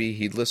is going to be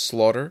Heedless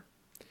Slaughter,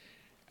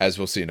 as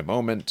we'll see in a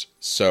moment.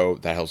 So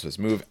that helps his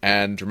move.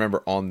 And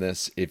remember on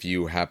this, if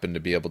you happen to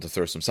be able to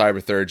throw some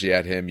Cyberthurgy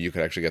at him, you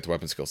could actually get the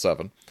weapon skill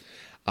 7.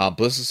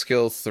 Ballistic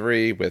skill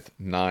 3 with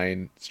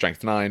 9,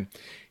 strength 9.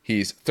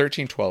 He's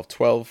 13, 12,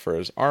 12 for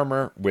his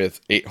armor with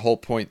 8 hull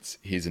points.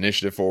 He's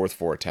initiative 4 with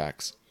 4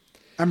 attacks.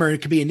 I remember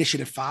it could be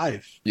initiative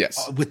 5.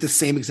 Yes. With the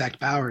same exact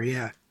power.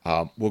 Yeah.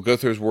 We'll go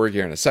through his war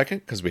gear in a second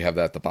because we have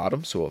that at the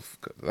bottom. So we'll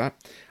go to that.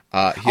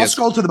 I'll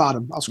scroll to the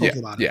bottom. To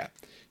the bottom. Yeah.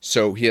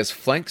 So he has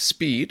flank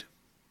speed.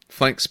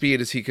 Flank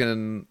speed is he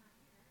can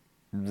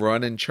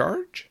run and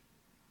charge.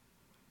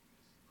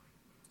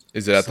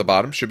 Is it at the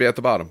bottom? Should be at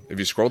the bottom. If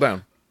you scroll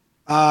down.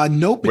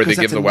 Nope. Where they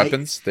give the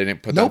weapons, they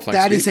didn't put nope, down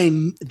flank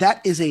speed.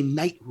 That is a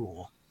knight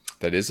rule.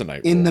 That is a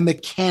knight in rule. the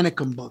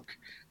Mechanicum book,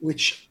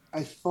 which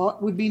I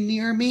thought would be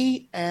near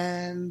me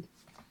and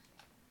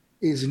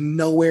is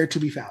nowhere to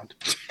be found.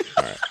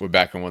 All right, we're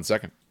back in 1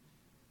 second.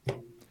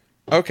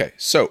 Okay,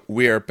 so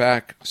we are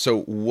back.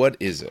 So what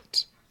is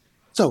it?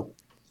 So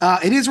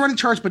it is running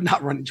charge, but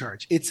not running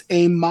charge. It's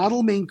a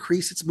model may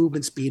increase its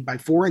movement speed by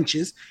 4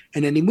 inches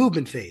in any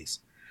movement phase.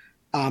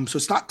 So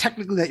it's not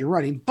technically that you're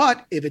running,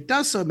 but if it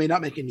does so, it may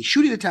not make any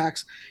shooting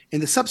attacks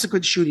in the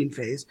subsequent shooting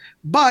phase,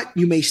 but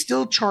you may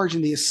still charge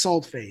in the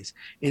assault phase.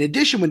 In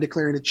addition, when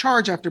declaring a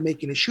charge after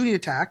making a shooting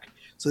attack,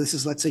 so this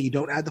is, let's say you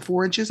don't add the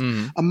 4 inches,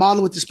 a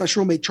model with the special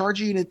rule may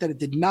charge a unit that it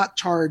did not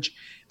charge,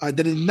 that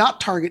it did not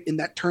target in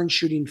that turn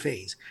shooting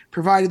phase,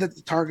 provided that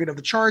the target of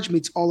the charge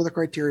meets all of the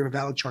criteria of a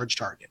valid charge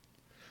target.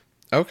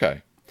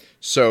 Okay.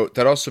 So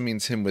that also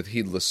means him with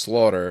Heedless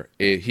Slaughter,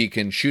 he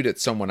can shoot at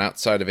someone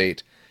outside of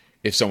 8.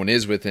 If someone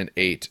is within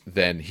 8,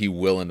 then he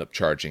will end up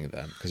charging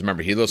them. Because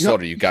remember, Heedless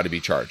Slaughter, you got to be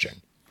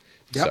charging.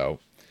 Yep.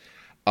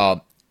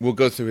 So we'll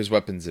go through his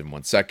weapons in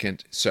 1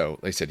 second. So,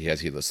 like I said, he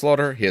has Heedless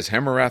Slaughter. He has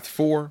Hammerwrath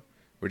 4,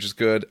 which is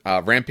good.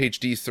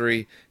 Rampage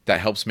D3, that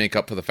helps make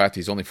up for the fact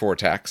he's only 4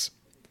 attacks.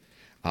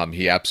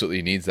 He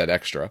absolutely needs that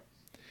extra.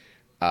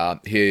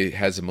 He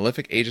has a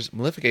Malefic Aegis.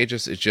 Malefic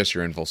Aegis is just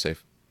your invul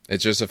save.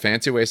 It's just a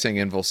fancy way of saying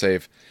invul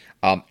save.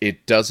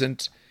 It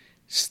doesn't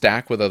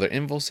stack with other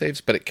invul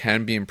saves, but it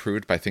can be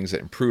improved by things that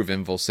improve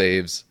invul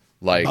saves.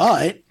 Like,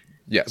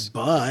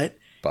 but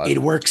it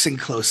works in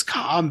close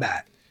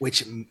combat,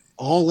 which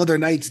all other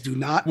knights do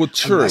not. Well,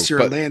 true, unless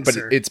you're a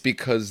Lancer. But it's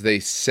because they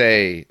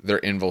say their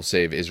invul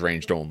save is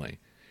ranged only.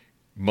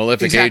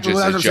 Malefic Aegis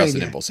is just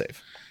an invul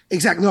save.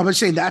 Exactly. No, I'm just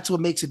saying that's what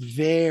makes it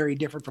very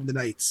different from the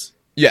knights.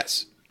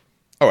 Yes.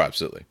 Oh,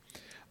 absolutely.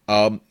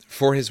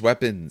 For his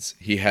weapons,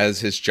 he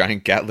has his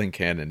giant Gatling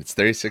cannon. It's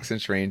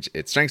 36-inch range.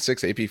 It's strength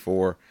 6, AP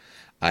 4.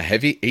 A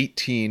heavy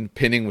 18,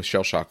 pinning with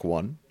Shell Shock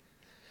 1.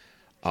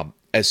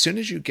 As soon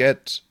as you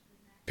get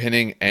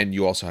pinning and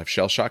you also have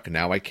Shell Shock,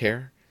 now I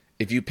care.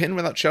 If you pin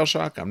without Shell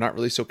Shock, I'm not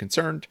really so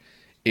concerned.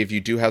 If you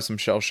do have some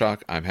Shell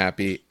Shock, I'm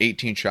happy.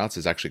 18 shots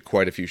is actually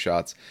quite a few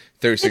shots.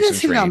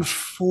 36-inch range. On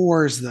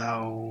 4s,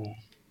 though.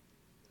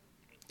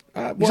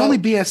 He's only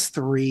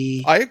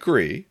BS3. I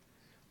agree.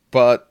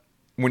 But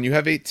when you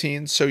have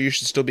 18, so you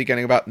should still be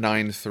getting about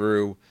 9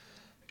 through.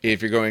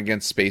 If you're going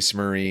against Space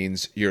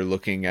Marines, you're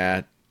looking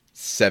at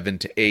 7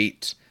 to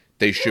 8.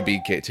 They should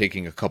be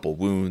taking a couple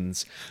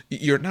wounds.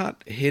 You're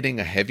not hitting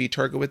a heavy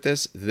target with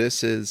this.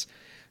 This is,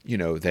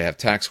 they have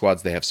tac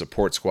squads, they have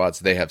support squads,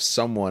 they have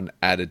someone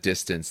at a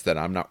distance that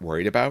I'm not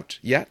worried about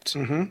yet,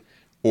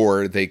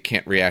 or they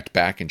can't react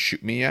back and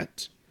shoot me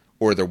yet,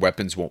 or their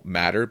weapons won't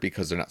matter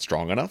because they're not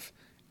strong enough,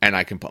 and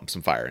I can pump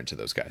some fire into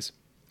those guys.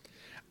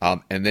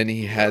 And then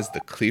he has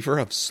the Cleaver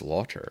of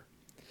Slaughter.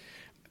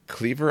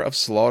 Cleaver of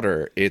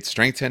Slaughter. It's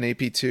Strength 10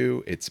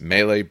 AP2, it's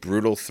Melee,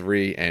 Brutal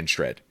 3, and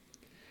Shred.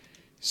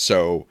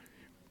 So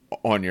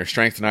on your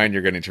Strength 9,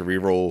 you're getting to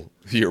reroll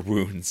your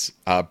wounds.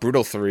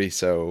 Brutal 3,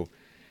 so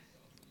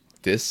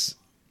it's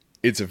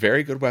a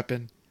very good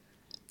weapon.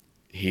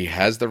 He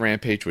has the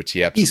Rampage, which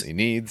he absolutely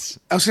needs.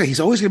 I was saying he's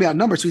always going to be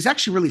outnumbered, so he's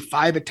actually really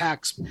 5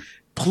 attacks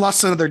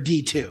plus another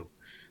D2.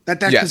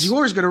 Because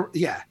yours going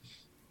to,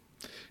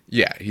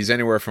 Yeah, he's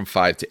anywhere from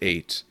 5 to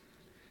 8.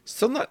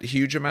 Still not a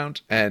huge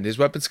amount, and his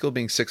weapon skill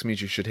being 6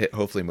 means you should hit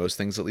hopefully most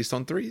things at least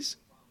on 3s.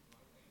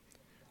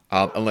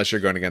 Unless you're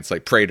going against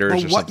like Praetors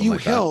or something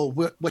like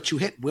that. What you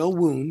hit will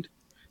wound.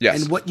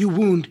 Yes. And what you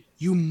wound,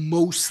 you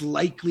most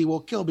likely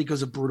will kill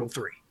because of Brutal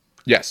 3.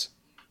 Yes.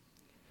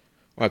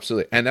 Oh,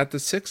 absolutely. And at the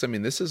 6, I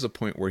mean, this is a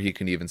point where he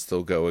can even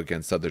still go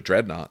against other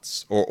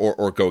Dreadnoughts,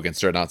 or go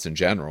against Dreadnoughts in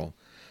general,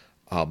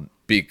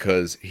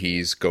 because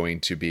he's going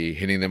to be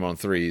hitting them on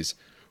 3s,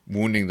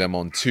 wounding them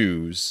on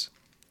 2s,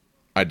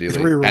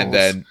 ideally, and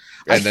then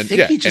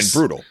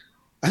brutal.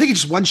 I think he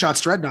just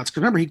one-shots Dreadnoughts, because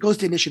remember, he goes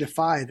to Initiative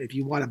 5 if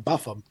you want to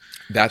buff him.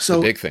 That's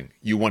the big thing.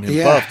 You want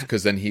him buffed,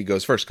 because then he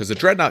goes first. Because a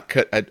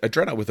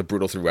Dreadnought with a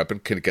Brutal 3 weapon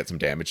can get some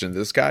damage into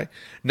this guy.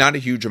 Not a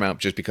huge amount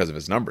just because of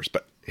his numbers,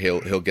 but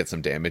he'll get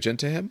some damage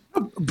into him.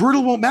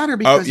 Brutal won't matter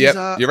because you're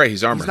right.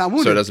 He's armored,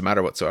 so it doesn't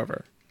matter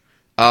whatsoever.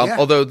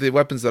 Although the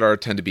weapons that are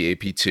tend to be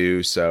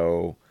AP2,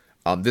 so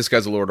this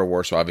guy's a Lord of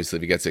War, so obviously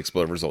if he gets the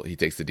explosive result, he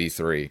takes the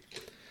D3.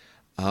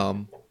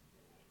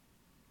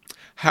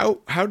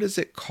 How does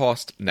it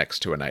cost next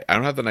to a knight? I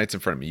don't have the knights in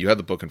front of me. You have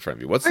the book in front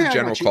of you. What's the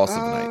general cost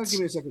of the knights? Give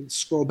me a second.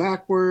 Scroll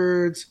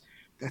backwards.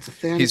 That's a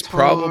Thanatar. He's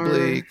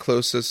probably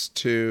closest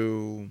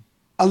to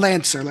a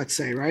Lancer, let's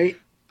say, right?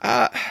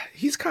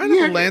 He's kind of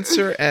a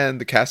Lancer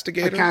and the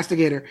Castigator. A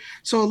Castigator.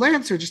 So a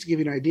Lancer, just to give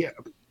you an idea.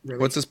 Really.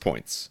 What's his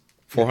points?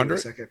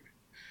 400? Second.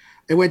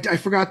 I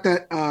forgot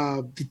that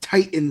the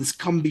Titans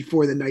come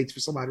before the Knights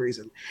for some odd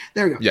reason.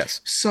 There we go.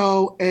 Yes.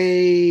 So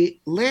a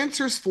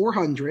Lancer's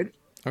 400.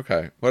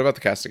 Okay. What about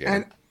the Castigator?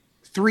 And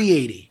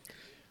 380.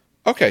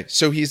 Okay,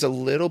 so he's a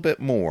little bit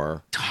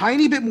more.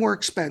 Tiny bit more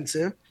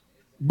expensive,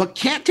 but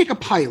can't take a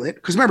pilot.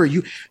 Because remember,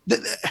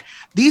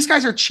 these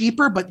guys are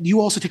cheaper, but you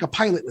also take a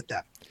pilot with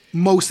them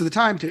most of the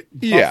time to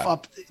buff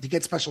up to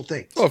get special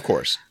things. Oh, of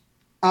course.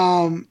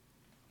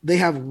 They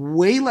have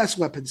way less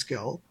weapon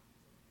skill.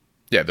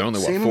 Yeah, they're only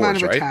same 4s, amount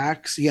of right?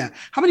 Attacks. Yeah.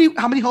 How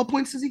many hull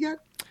points does he get?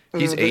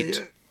 He's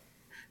 8.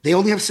 They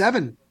only have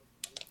 7.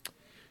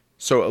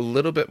 So a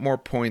little bit more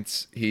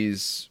points.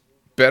 He's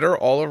better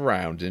all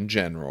around in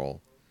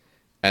general.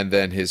 And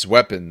then his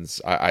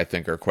weapons, I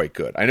think, are quite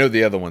good. I know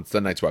the other ones, the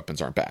Knight's weapons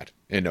aren't bad.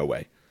 In no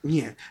way.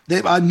 Yeah.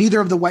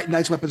 Neither of the White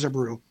Knight's weapons are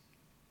brutal.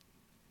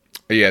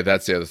 Yeah,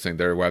 that's the other thing.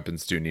 Their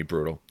weapons do need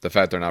brutal. The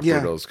fact they're not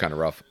brutal is kind of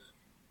rough.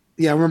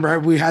 Yeah, remember,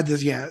 we had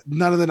this. Yeah,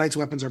 none of the Knight's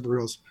weapons are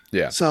brutals.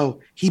 Yeah. So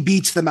he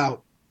beats them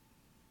out.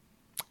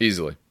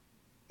 Easily.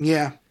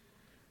 Yeah.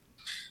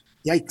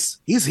 Yikes.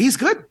 He's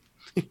good.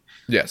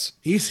 Yes.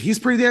 He's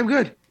pretty damn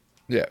good.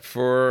 Yeah,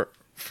 for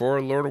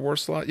Lord of War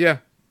slot, yeah.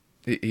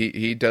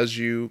 He does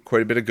you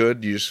quite a bit of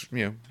good. You just,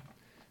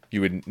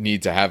 you would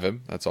need to have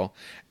him, that's all.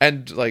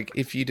 And like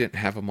if you didn't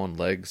have him on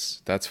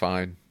legs, that's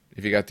fine.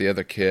 If you got the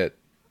other kit,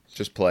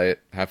 just play it,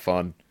 have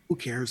fun. Who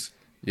cares?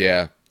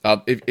 Yeah.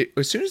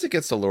 As soon as it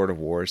gets to Lord of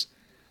Wars,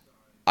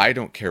 I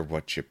don't care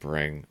what you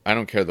bring. I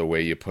don't care the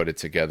way you put it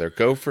together.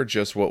 Go for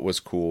just what was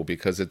cool,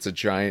 because it's a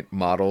giant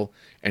model,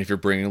 and if you're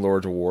bringing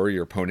Lord of War,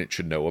 your opponent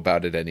should know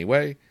about it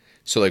anyway.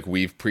 So, like,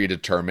 we've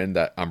predetermined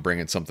that I'm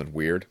bringing something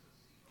weird.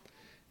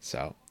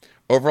 So,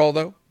 overall,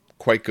 though,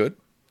 quite good.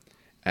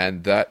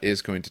 And that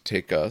is going to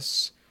take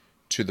us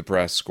to the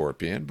Brass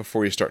Scorpion.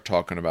 Before you start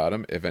talking about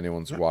him, if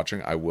anyone's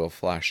watching, I will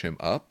flash him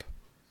up.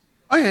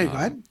 Oh, yeah, go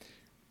ahead.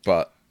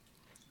 But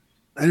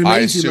an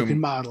amazing looking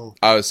model.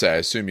 I would say, I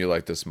assume you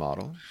like this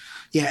model.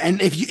 Yeah, and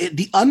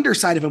the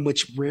underside of him,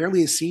 which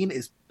rarely is seen,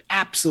 is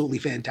absolutely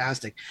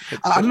fantastic.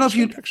 I don't know if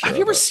have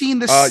you ever seen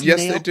this? Yes,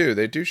 they do.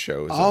 They do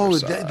show. Oh,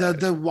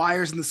 the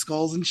wires and the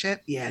skulls and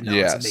shit. Yeah, no,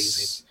 it's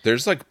amazing.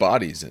 There's like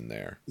bodies in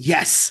there.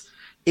 Yes,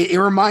 it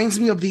reminds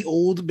me of the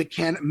old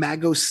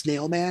Mago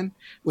Snail Man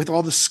with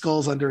all the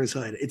skulls under his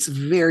hood. It's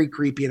very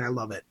creepy, and I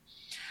love it.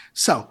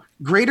 So,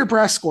 Greater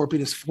Brass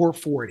Scorpion is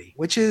 440,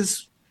 which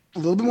is a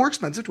little bit more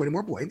expensive, 20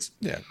 more points.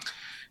 Yeah.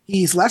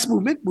 He's less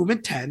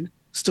movement 10,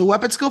 still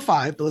weapon skill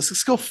 5, ballistic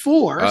skill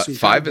 4. So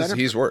 5 is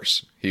he's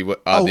worse. The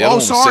other one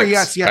was 6.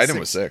 Yes. Titan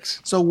was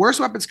 6. So worse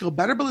weapon skill,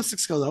 better ballistic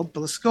skill though,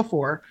 ballistic skill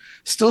 4,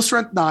 still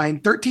strength 9,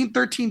 13,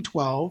 13,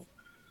 12,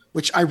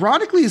 which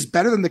ironically is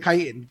better than the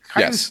Chitin.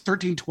 Chitin is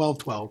 13, 12,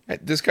 12.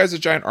 This guy's a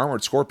giant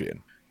armored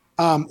scorpion.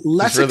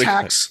 Less really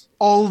attacks,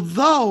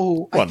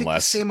 although I think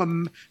less. same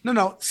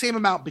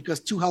amount because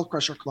 2 Hell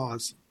Crusher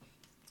claws.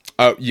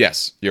 Oh,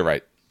 yes, you're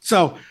right.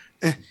 So,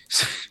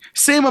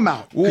 same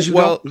amount.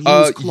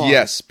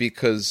 Yes,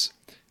 because,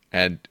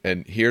 and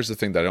here's the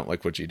thing that I don't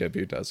like what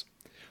GW does.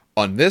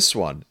 On this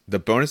one, the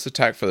bonus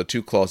attack for the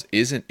 2 claws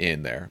isn't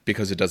in there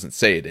because it doesn't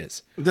say it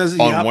is.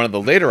 On one of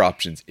the later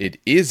options, it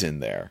is in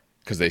there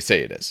because they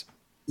say it is.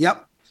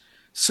 Yep.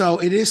 So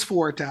it is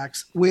 4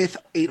 attacks with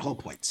 8 hull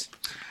points.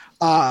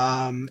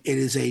 It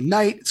is a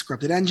knight. It's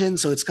corrupted engine,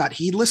 so it's got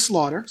heedless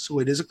slaughter. So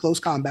it is a close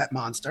combat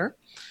monster.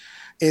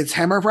 It's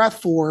Hammer of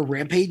Wrath 4,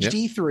 Rampage Yep.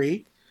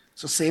 D3.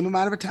 So same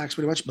amount of attacks,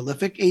 pretty much.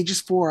 Malefic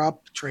Aegis 4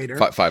 up, Trader.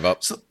 Five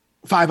up. So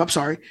 5 up,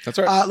 sorry. That's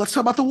right. Let's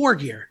talk about the war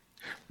gear.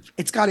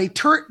 It's got a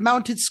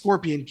turret-mounted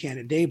Scorpion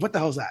cannon. Dave, what the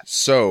hell is that?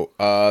 So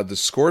the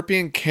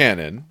Scorpion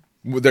Cannon,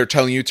 they're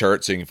telling you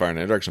turret, so you can fire in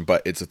any direction,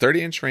 but it's a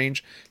 30-inch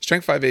range,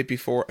 strength 5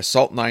 AP4,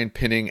 assault 9,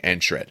 pinning,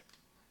 and shred.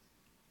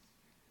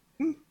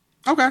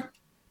 Okay.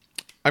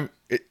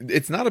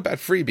 It's not a bad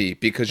freebie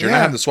because you're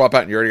not having to swap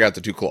out and you already got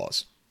the 2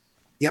 claws.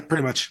 Yep,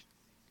 pretty much.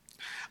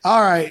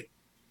 All right.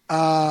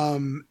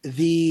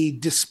 The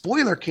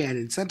despoiler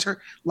cannon,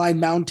 center line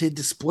mounted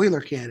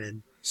despoiler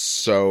cannon.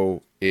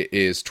 So it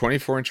is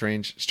 24-inch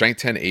range, strength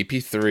 10,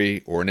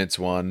 AP3, ordnance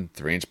 1,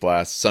 3-inch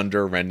blast,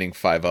 sunder, rending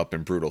 5 up,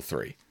 and brutal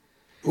 3.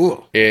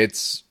 Ooh,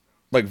 It's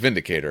like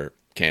Vindicator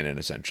cannon,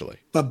 essentially.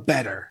 but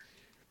better.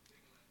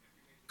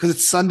 Because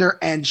it's sunder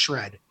and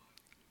shred.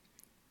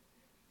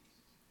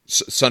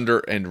 Sunder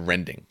and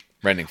rending.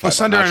 Rending 5 Oh, up,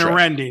 sunder not and shred.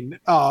 rending.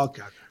 Oh,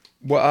 okay.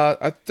 Well,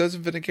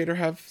 doesn't Vindicator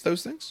have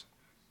those things?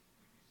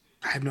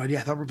 I have no idea.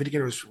 I thought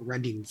Vindicator was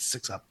rending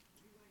 6 up.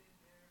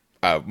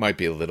 Might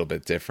be a little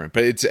bit different,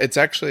 but it's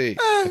actually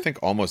I think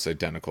almost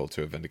identical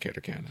to a Vindicator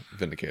cannon.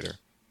 Vindicator.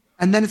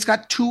 And then it's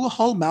got 2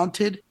 hull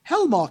mounted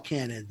Hellmaw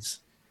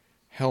cannons.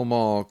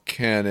 Hellmaw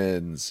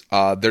cannons.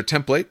 They're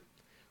template.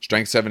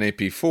 Strength 7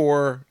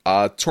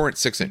 AP4. Torrent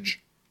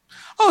 6-inch.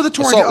 Oh, the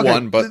torrent. Assault Okay.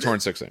 1, but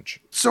Torrent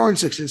 6-inch. Torrent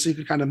 6, so you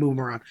can kind of move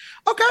them around.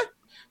 Okay.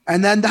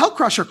 And then the Hell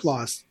Crusher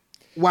claws.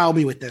 Wow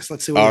me with this.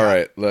 Let's see what All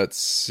right, let's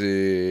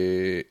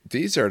see.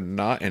 These are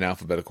not in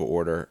alphabetical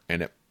order,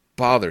 and it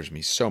bothers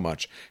me so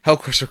much.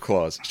 Hellcrusher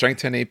Claws,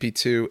 Strength 10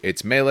 AP2,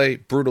 it's melee,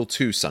 Brutal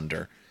 2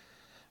 Sunder.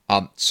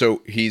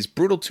 So he's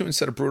Brutal 2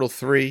 instead of Brutal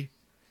 3.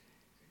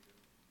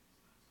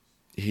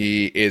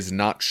 He is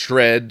not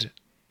Shred.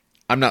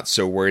 I'm not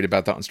so worried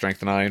about that on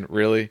Strength 9,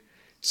 really.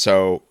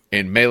 So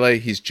in melee,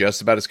 he's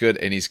just about as good,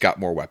 and he's got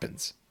more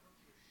weapons.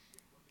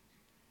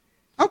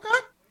 Okay.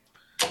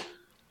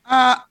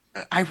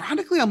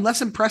 Ironically, I'm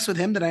less impressed with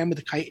him than I am with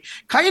the Kite.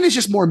 Kite is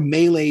just more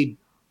melee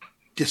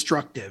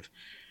destructive.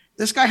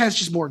 This guy has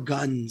just more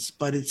guns,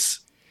 but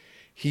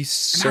He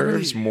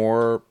serves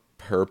more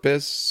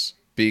purpose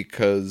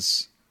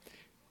because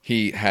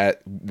he had,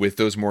 with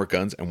those more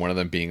guns, and one of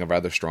them being a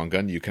rather strong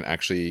gun, you can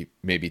actually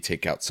maybe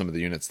take out some of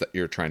the units that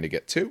you're trying to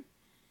get to.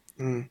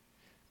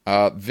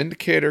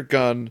 Vindicator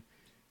gun,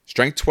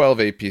 strength 12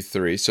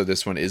 AP3, so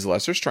this one is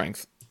lesser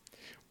strength.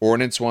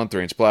 Ordnance 1,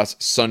 3-inch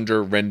blast,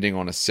 Sunder, rending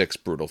on a 6,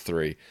 brutal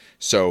 3.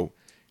 So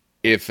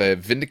if a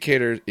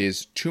Vindicator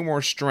is 2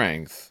 more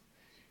strength,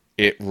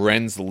 it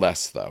rends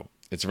less, though.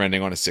 It's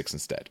rending on a 6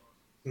 instead.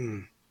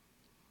 When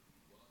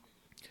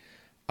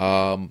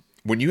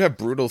you have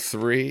brutal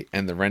 3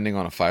 and the rending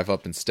on a 5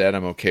 up instead,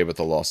 I'm okay with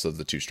the loss of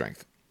the 2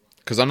 strength.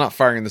 Because I'm not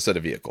firing this at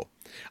a vehicle.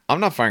 I'm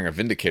not firing a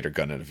Vindicator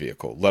gun at a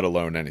vehicle, let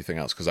alone anything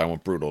else, because I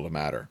want brutal to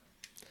matter.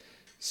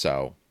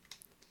 So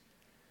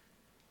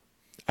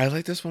I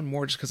like this one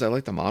more just because I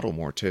like the model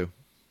more, too.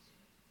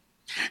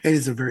 It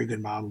is a very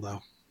good model,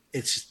 though.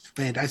 It's just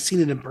fantastic. I've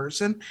seen it in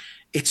person.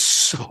 It's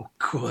so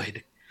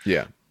good.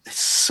 Yeah. It's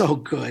so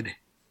good.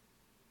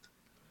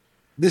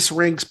 This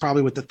ranks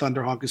probably with the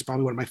Thunderhawk is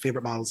probably one of my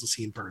favorite models to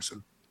see in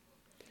person.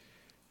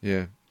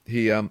 Yeah.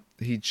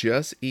 He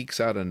just ekes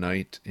out a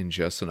knight in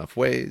just enough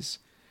ways.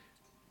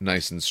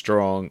 Nice and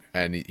strong,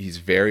 and he's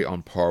very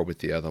on par with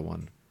the other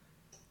one,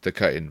 the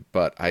Chitin.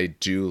 But I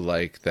do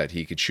like that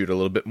he could shoot a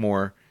little bit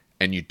more,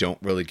 and you don't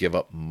really give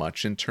up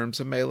much in terms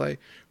of melee.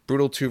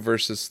 Brutal 2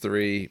 versus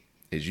 3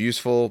 is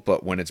useful,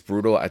 but when it's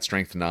brutal at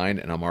strength 9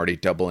 and I'm already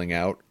doubling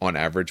out on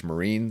average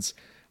Marines,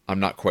 I'm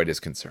not quite as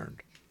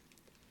concerned.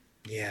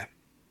 Yeah.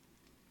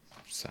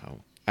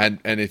 So, and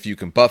if you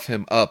can buff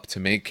him up to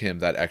make him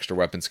that extra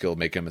weapon skill,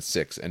 make him a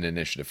 6 and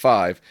initiative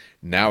 5,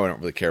 now I don't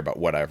really care about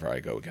whatever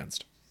I go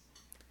against.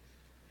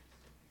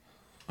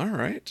 All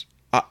right.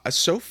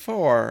 So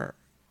far,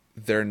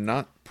 they're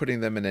not putting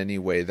them in any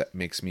way that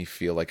makes me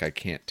feel like I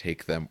can't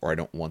take them or I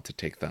don't want to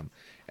take them.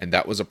 And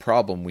that was a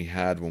problem we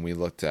had when we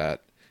looked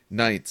at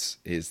Knights,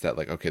 is that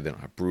like, okay, they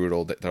don't have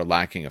brutal, they're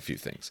lacking a few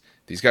things.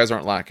 These guys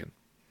aren't lacking.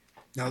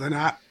 No, they're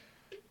not.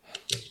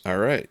 All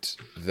right.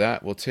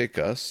 That will take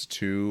us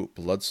to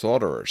Blood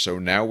Slaughterer. So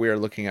now we are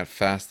looking at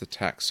fast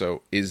attack.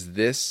 So is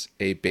this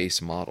a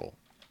base model?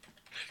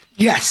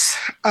 Yes.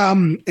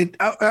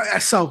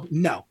 So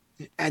no,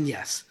 and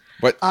yes.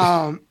 What?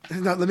 No,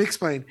 let me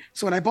explain.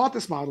 So when I bought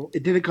this model,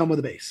 it didn't come with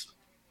a base,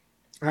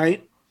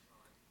 right?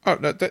 Oh,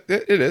 no,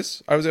 it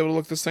is. I was able to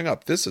look this thing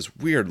up. This is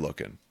weird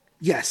looking.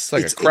 Yes. It's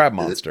like a crab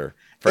monster.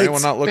 For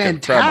anyone not looking,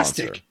 crab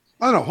monster.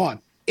 Oh, no, hold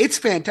on. It's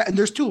fantastic. And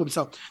there's 2 of them.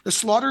 So the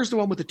Slaughter is the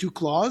one with the 2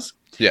 claws.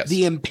 Yes.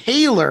 The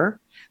Impaler,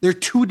 they're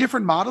 2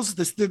 different models.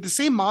 They're the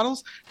same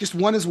models, just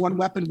one is one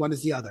weapon, one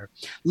is the other.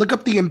 Look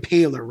up the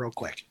Impaler real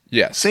quick.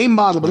 Yes. Same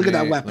model, but look at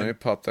that weapon. Let me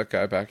pop that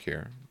guy back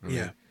here.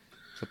 Yeah.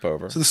 Flip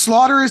over. So the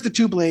Slaughter is the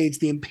 2 blades,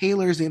 the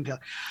Impaler is the Impaler.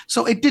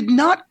 So it did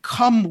not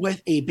come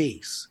with a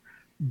base,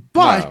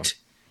 but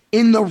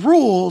in the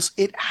rules,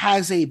 it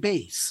has a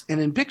base. And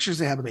in pictures,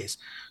 they have a base.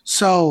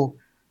 So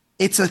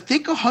it's, I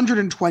think,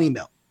 120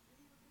 mil.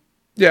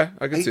 Yeah,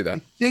 I can see that.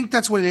 I think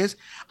that's what it is.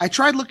 I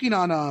tried looking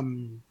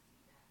on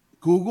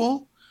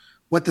Google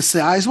what the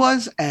size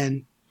was,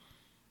 and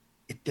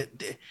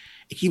it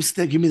keeps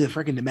giving me the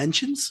freaking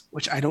dimensions,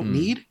 which I don't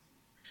need.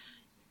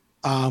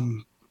 But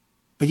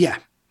yeah.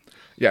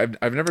 Yeah,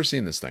 I've never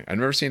seen this thing. I've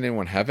never seen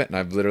anyone have it, and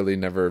I've literally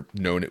never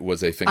known it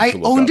was a thing I to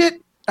look owned up.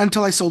 it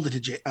until I sold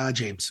it to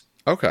James.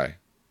 Okay.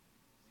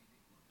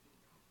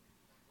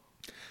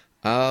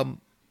 I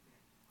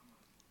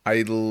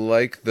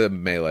like the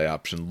melee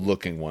option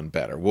looking one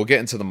better. We'll get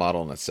into the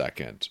model in a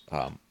second,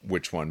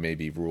 which one may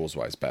be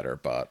rules-wise better,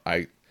 but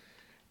I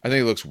think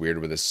it looks weird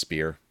with his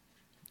spear.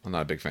 I'm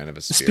not a big fan of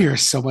his spear. The spear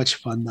is so much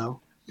fun,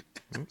 though.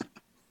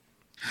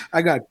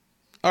 I got...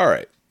 All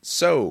right.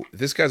 So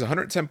this guy's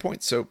 110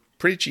 points, so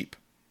pretty cheap.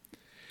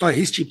 Oh,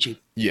 he's cheap.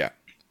 Yeah.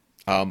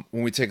 When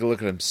we take a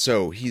look at him,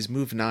 so he's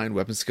move 9,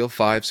 weapon skill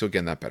 5, so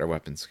again, that better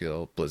weapon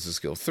skill. Blizzard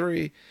skill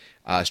 3,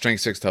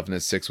 strength 6,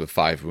 toughness 6 with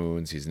 5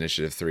 wounds. He's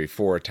initiative 3,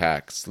 4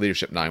 attacks,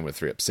 leadership 9 with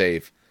 3 up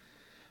save.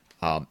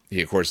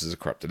 He, of course, is a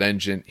corrupted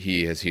engine.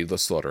 He has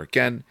heedless slaughter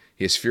again.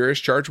 He has furious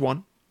charge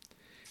 1.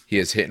 He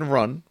has hit and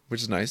run,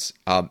 which is nice.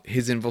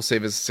 His invul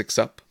save is 6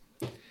 up.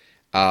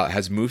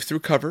 Has move through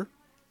cover,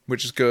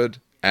 which is good.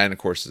 And, of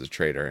course, is a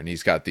traitor. And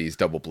he's got these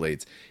double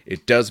blades.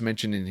 It does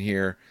mention in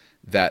here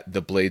that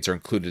the blades are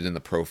included in the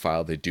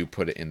profile. They do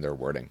put it in their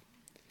wording.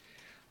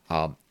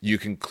 You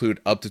can include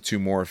up to 2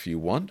 more if you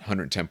want.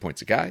 110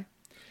 points a guy.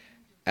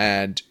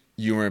 And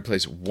you may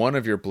replace one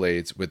of your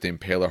blades with the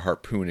Impaler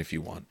Harpoon if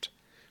you want.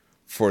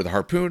 For the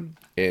Harpoon,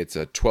 it's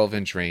a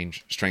 12-inch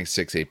range, strength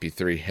 6, AP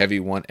 3, heavy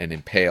 1, and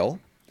Impale.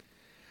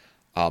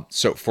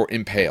 So for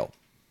Impale,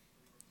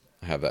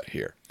 I have that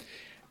here.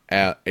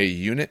 A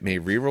unit may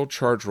reroll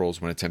charge rolls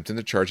when attempting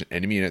to charge an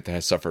enemy unit that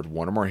has suffered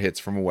 1 or more hits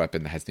from a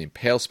weapon that has the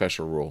Impale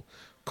special rule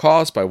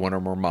caused by 1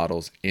 or more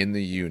models in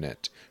the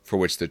unit for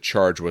which the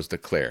charge was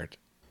declared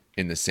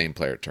in the same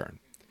player turn.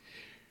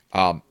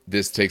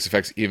 This takes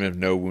effect even if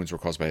no wounds were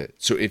caused by it.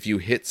 So if you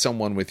hit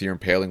someone with your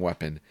impaling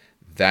weapon,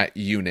 that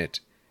unit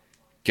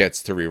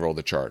gets to reroll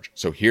the charge.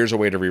 So here's a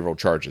way to reroll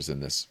charges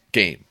in this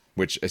game,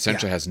 which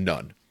essentially has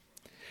none.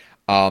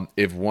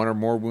 If 1 or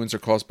more wounds are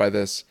caused by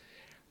this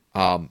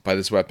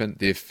weapon,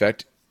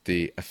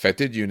 the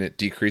affected unit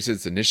decreases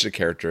its initiative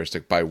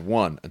characteristic by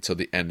 1 until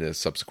the end of the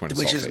subsequent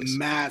assault phase. Which is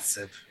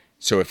massive.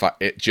 So if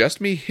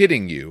just me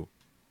hitting you,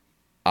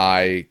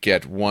 I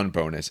get 1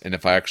 bonus, and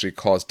if I actually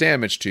cause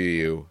damage to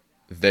you,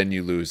 then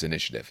you lose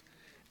initiative.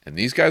 And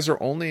these guys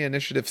are only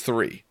initiative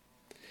 3.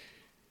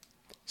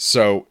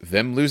 So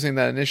them losing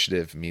that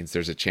initiative means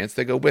there's a chance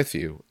they go with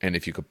you, and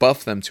if you could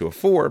buff them to a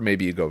 4,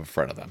 maybe you go in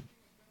front of them.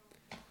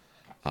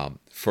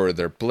 For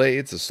their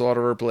blades, the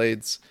Slaughterer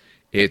blades,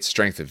 it's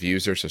strength of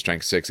user, so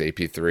strength 6,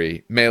 AP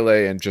 3,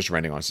 melee, and just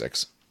rending on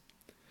 6.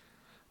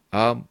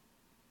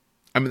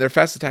 They're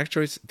fast attack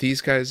choice.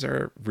 These guys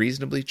are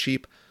reasonably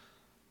cheap.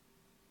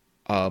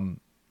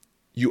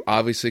 You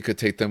obviously could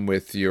take them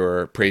with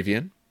your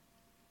Praevian.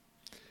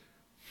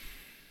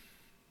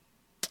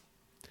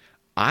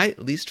 At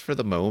least for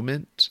the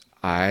moment,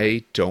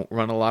 I don't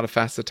run a lot of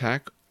fast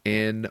attack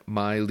in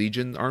my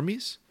Legion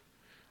armies.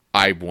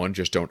 I, 1,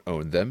 just don't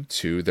own them.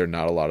 2, there are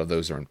not a lot of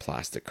those are in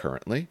plastic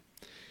currently.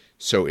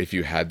 So if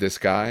you had this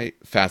guy,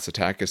 fast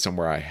attack is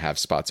somewhere I have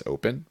spots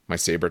open. My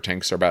Saber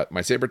tanks and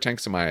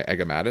my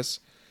Agamatus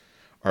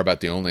are about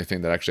the only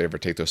thing that actually ever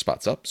take those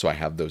spots up. So I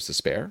have those to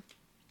spare.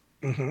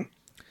 Mm-hmm.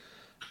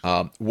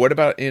 What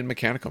about in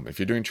Mechanicum? If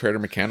you're doing Trader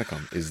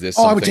Mechanicum, is this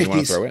something you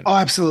want to throw in? Oh,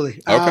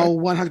 absolutely. Okay.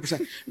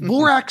 100%.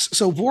 Vorax.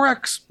 So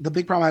Vorax, the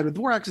big problem I had with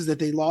Vorax is that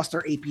they lost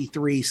their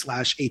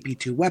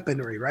AP3/AP2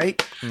 weaponry, right?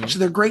 Mm-hmm. So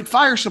they're great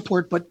fire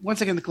support, but once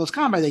they get into close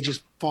combat, they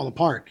just fall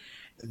apart.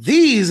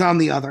 These, on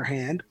the other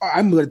hand,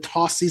 I'm going to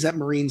toss these at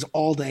Marines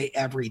all day,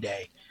 every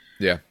day.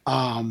 Yeah.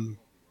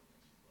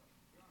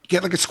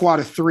 Get like a squad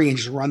of 3 and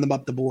just run them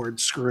up the board.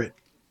 Screw it.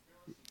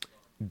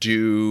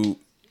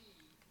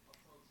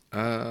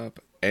 How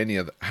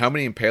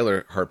many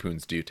Impaler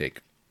Harpoons do you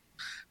take?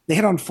 They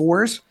hit on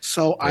 4s,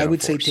 so I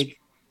would say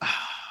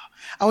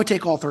I would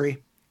take all 3.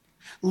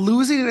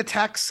 Losing an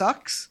attack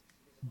sucks,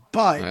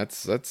 but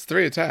that's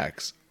 3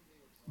 attacks.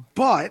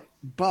 But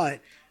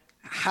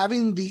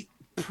having the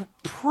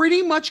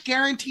pretty much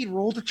guaranteed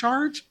roll to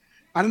charge.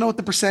 I don't know what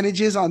the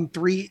percentage is on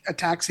 3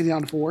 attacks hitting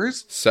on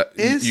 4s.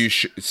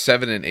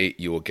 7 and 8,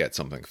 you will get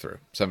something through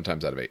 7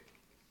 times out of 8.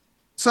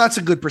 So that's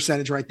a good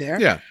percentage right there.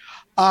 Yeah.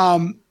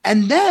 And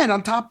then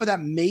on top of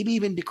that, maybe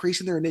even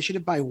decreasing their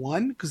initiative by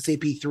 1 because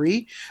it's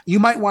AP3. You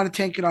might want to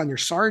tank it on your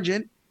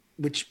sergeant,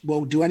 which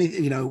won't do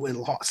anything.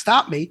 It'll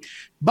stop me.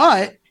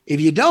 But if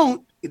you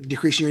don't,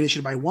 decreasing your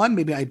initiative by 1,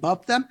 maybe I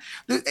buff them.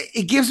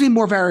 It gives me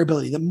more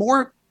variability.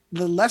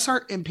 The less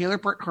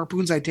Impaler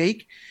Harpoons I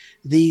take,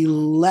 the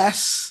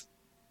less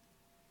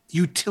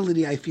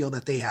utility I feel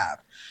that they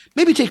have.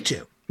 Maybe take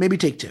 2.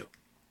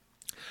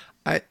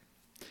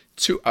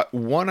 Two,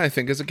 one I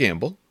think is a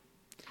gamble.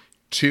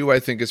 Two, I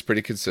think is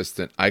pretty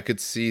consistent. I could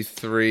see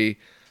three.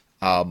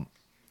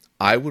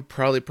 I would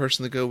probably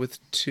personally go with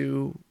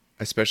two,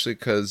 especially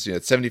because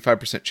it's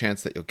 75%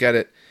 chance that you'll get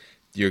it.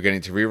 You're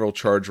getting to reroll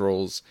charge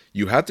rolls.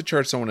 You have to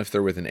charge someone if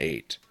they're within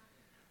 8.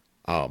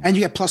 And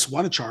you get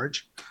 +1 to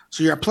charge.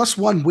 So you're at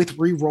 +1 with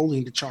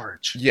re-rolling to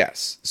charge.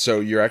 Yes. So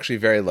you're actually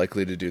very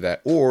likely to do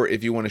that. Or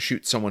if you want to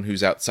shoot someone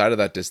who's outside of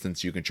that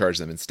distance, you can charge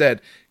them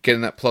instead.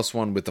 Getting that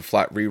 +1 with the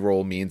flat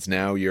reroll means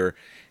now your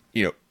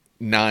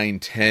 9,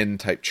 10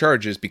 type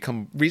charges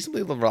become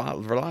reasonably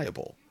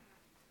reliable.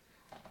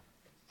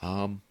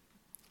 I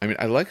mean,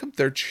 I like them.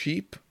 They're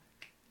cheap.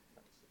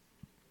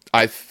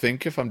 I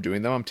think if I'm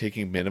doing them, I'm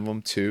taking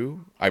minimum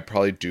 2. I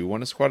probably do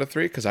want a squad of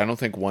 3 because I don't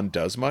think 1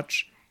 does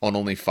much on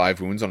only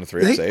 5 wounds on a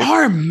 3-up They save.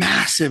 are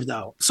massive,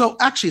 though. So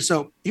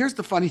here's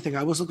the funny thing.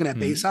 I was looking at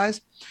base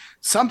size.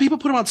 Some people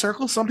put them on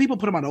circles. Some people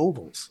put them on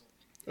ovals.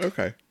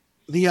 Okay.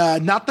 The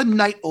not the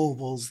knight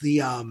ovals.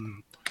 The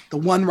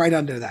one right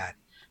under that.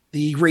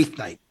 The Wraith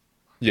Knight.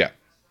 Yeah.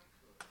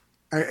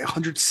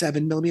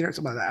 107 millimeter,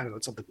 something like that. I don't know,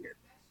 something weird.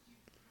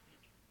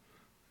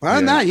 Well,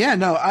 other than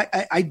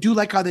that, I do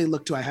like how they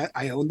look too.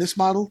 I own this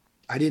model.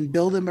 I didn't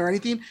build them or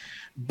anything,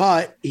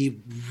 but a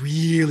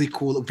really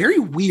cool, very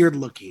weird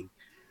looking.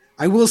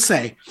 I will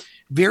say,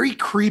 very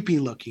creepy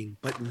looking,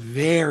 but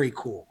very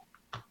cool.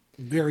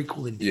 Very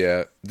cool indeed.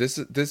 Yeah, this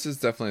is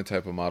definitely a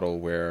type of model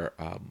where,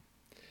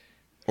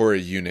 or a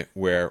unit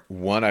where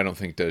one I don't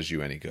think does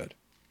you any good.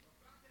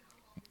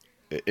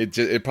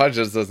 It probably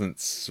just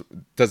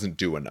doesn't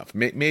do enough.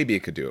 Maybe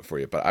it could do it for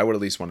you, but I would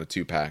at least want a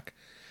 2-pack.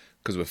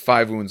 Because with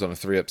 5 wounds on a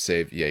 3-up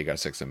save, you got a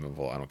 6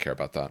 invulnerable. I don't care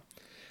about that.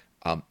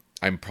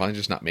 I'm probably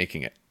just not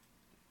making it.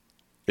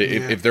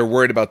 If they're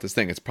worried about this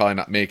thing, it's probably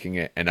not making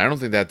it. And I don't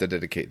think they have to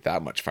dedicate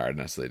that much fire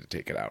necessarily to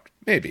take it out.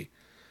 Maybe.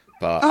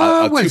 But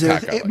a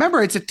 2-pack.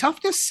 Remember, it's a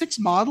toughness 6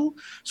 model.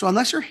 So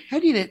unless you're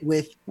heading it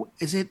with,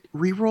 is it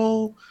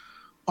reroll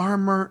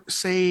armor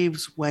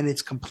saves when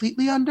it's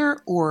completely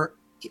under or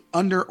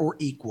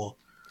equal?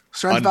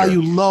 Strength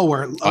value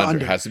lower.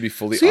 Under. It has to be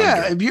fully so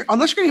under. Yeah,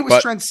 unless you're going to hit with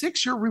strength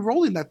 6, you're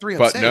re-rolling that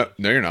 3-up save.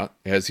 No, you're not.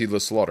 It has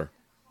Heedless Slaughter.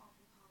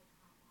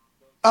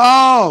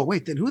 Oh,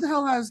 wait, then who the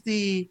hell has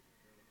the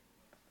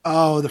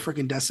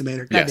freaking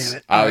Decimator? God damn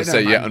it. I would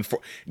say,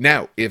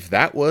 now, if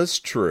that was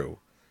true,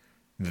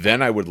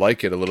 then I would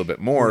like it a little bit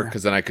more,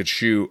 because then I could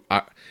shoot...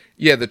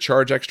 the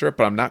charge extra,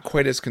 but I'm not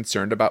quite as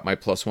concerned about my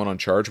 +1 on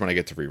charge when I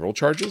get to reroll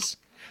charges.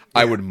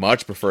 Yeah. I would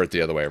much prefer it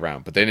the other way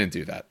around, but they didn't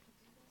do that.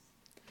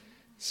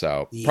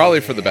 So, probably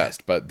for the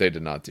best, but they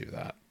did not do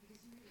that.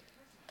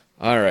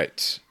 All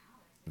right.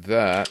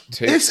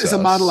 This is a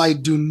model I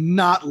do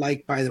not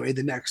like, by the way,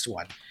 the next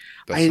one.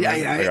 I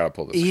gotta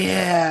pull this.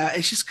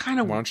 It's just kind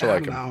of... Why don't you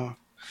like him?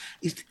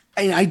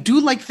 I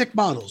do like thick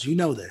models. You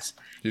know this.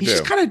 He's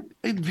just kind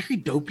of very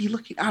dopey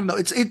looking. I don't know.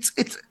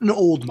 It's an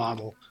old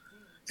model.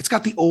 It's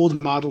got the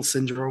old model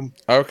syndrome.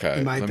 Okay.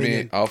 In my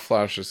opinion. I'll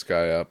flash this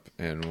guy up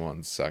in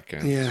 1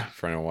 second. Yeah.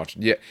 For anyone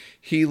watching. Yeah.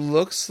 He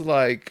looks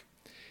like...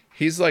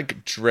 He's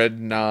like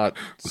Dreadnought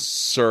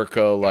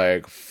circa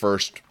like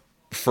first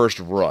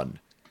run.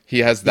 He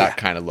has that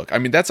kind of look. I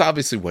mean, that's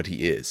obviously what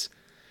he is.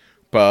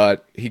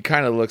 But he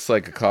kind of looks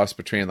like a cross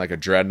between like a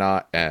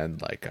Dreadnought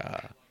and like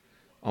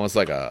almost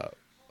like a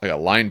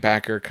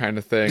linebacker kind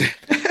of thing.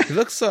 He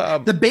looks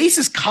the base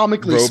is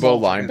comically Robo small,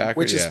 linebacker,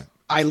 which is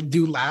I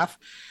do laugh.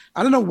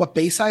 I don't know what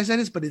base size that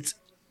is, but it's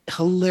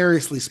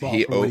hilariously small.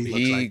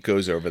 He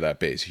goes over that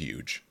base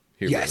huge.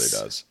 He really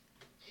does.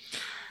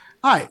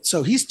 All right,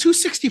 so he's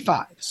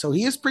 265, so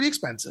he is pretty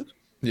expensive.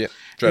 Yeah,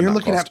 you're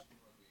looking at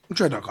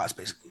Dreadnought cost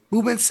basically.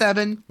 Movement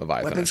 7,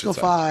 Leviathan, weapon skill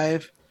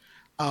 5,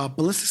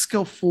 ballistic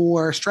skill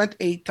 4, strength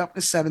 8,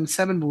 toughness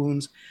 7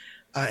 wounds,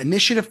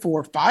 initiative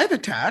 4, 5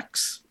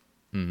 attacks,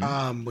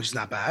 which is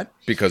not bad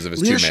because of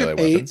his Leadership 2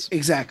 melee weapons.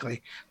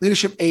 Exactly.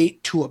 Leadership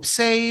 8, 2-up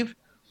save.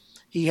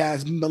 He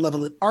has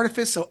Malevolent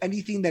Artifice, so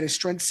anything that is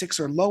strength 6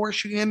 or lower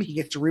shooting him, he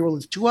gets to reroll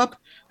his 2-up.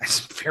 That's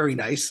very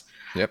nice.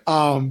 Yep.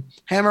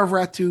 Hammer of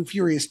Wrath 2,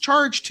 Furious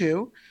Charge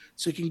 2,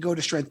 so he can go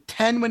to strength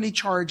 10 when he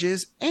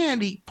charges,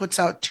 and he puts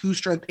out 2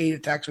 strength 8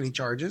 attacks when he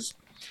charges.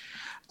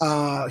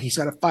 He's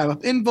got a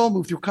 5-up invul,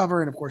 move through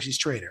cover, and of course he's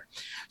traitor.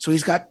 So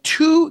he's got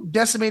 2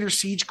 Decimator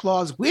Siege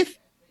Claws with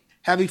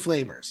Heavy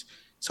Flamers.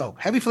 So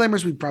Heavy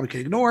Flamers we probably could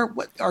ignore.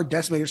 What are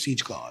Decimator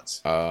Siege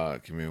Claws?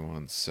 Give me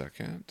 1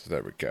 second.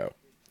 There we go.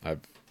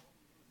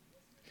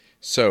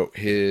 So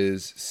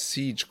his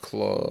Siege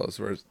Claws,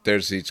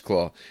 there's Siege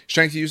Claw.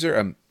 Strength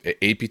user,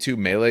 AP2,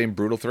 melee, and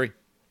brutal 3.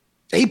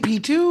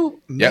 AP2,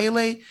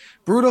 melee,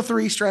 brutal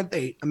 3, strength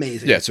 8.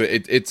 Amazing. Yeah, so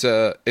it's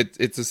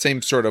the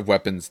same sort of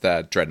weapons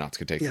that Dreadnoughts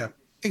can take. Yeah,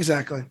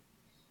 exactly.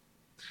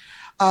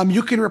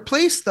 You can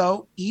replace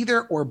though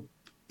either of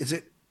its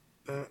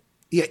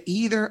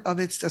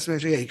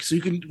Decimator. Yeah, so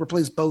you can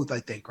replace both, I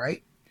think,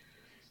 right?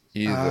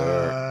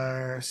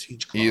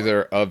 Siege Claw.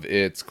 Either of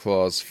its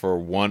claws for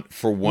one of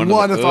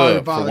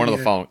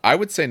the following. I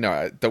would say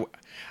no.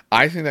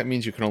 I think that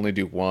means you can only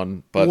do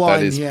one, but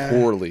that is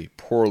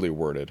poorly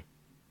worded.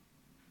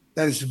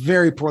 That is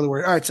very poorly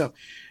worded. All right, so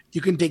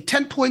You can take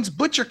 10 points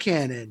Butcher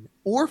Cannon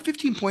or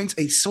 15 points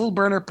a Soul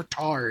Burner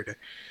Petard.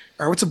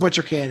 Or what's a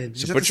Butcher Cannon?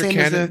 So Is that the Butcher same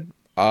as the?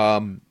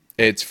 Cannon,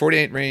 it's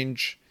 48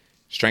 range,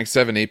 strength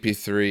 7, AP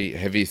 3,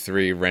 heavy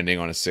 3, rending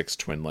on a 6,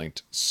 twin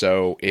linked.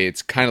 So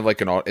it's kind of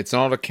like it's an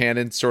auto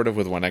cannon, sort of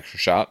with one extra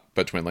shot,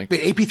 but twin linked.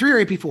 Wait, AP3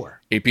 or AP4?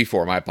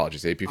 AP4, my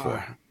apologies,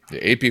 AP4. Yeah,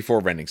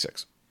 AP4, rending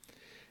 6.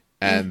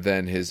 And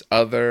then his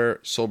other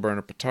Soul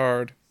Burner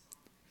Petard.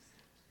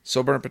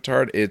 Soul Burner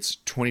Petard, it's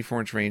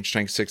 24-inch range,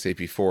 strength 6,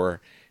 AP4.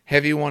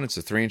 Heavy one, it's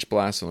a 3-inch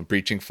blast on a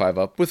breaching 5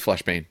 up with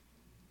Fleshbane.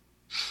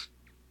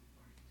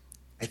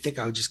 I think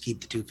I would just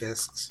keep the 2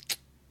 fists.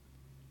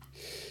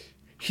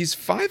 He's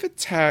 5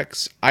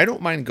 attacks. I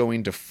don't mind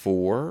going to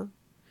 4.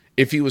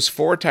 If he was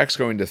 4 attacks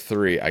going to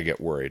 3, I get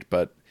worried.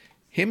 But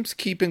him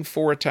keeping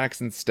 4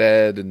 attacks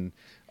instead, and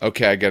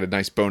okay, I get a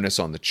nice bonus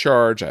on the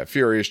charge. I have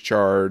Furious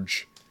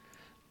Charge.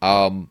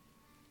 I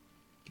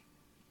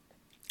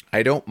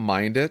don't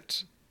mind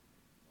it.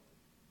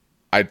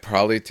 I'd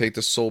probably take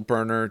the Soul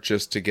Burner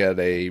just to get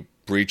a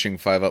breaching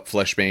 5 up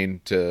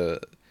Fleshbane to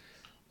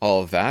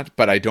all of that,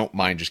 but I don't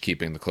mind just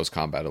keeping the close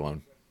combat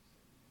alone.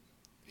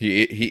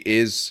 He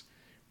is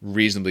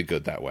reasonably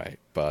good that way,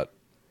 but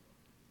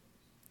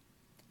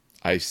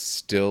I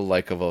still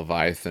like a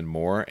Leviathan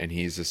more, and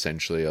he's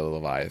essentially a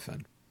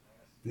Leviathan.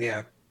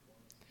 Yeah.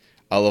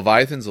 A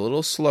Leviathan's a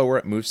little slower.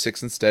 It moves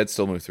 6 instead,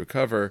 still move through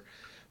cover,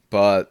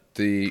 but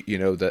the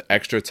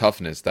extra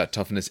toughness, that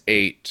toughness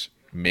 8,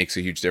 makes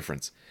a huge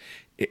difference.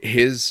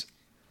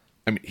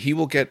 He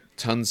will get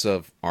tons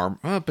of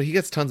armor, but he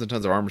gets tons and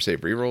tons of armor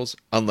save rerolls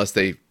unless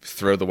they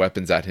throw the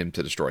weapons at him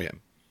to destroy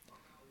him.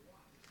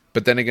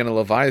 But then again, a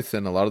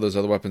Leviathan, a lot of those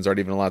other weapons aren't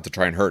even allowed to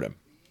try and hurt him.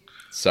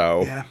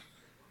 So,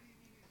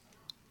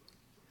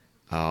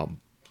 yeah.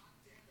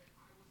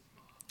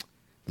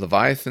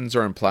 Leviathans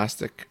are in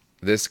plastic.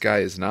 This guy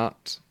is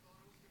not.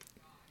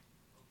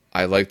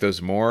 I like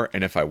those more,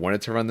 and if I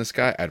wanted to run this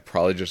guy, I'd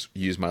probably just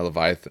use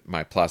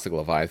my plastic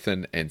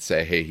Leviathan, and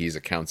say, hey, he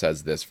counts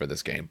as this for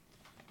this game.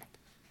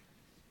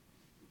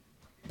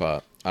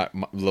 But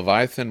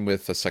Leviathan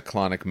with a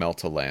Cyclonic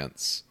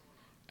Melt-a-Lance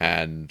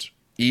and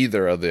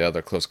either of the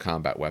other close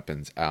combat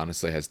weapons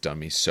honestly has done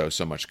me so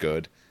much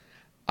good.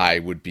 I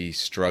would be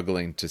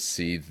struggling to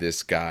see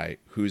this guy,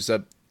 who's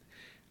to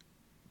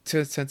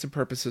intents and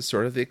purposes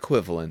sort of the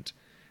equivalent.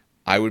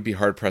 I would be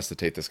hard-pressed to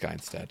take this guy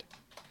instead.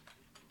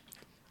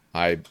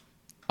 I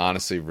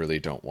honestly really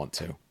don't want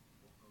to. I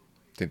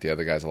think the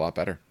other guy's a lot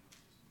better.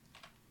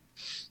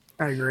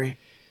 I agree.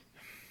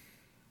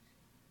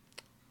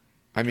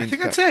 I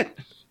think that's it.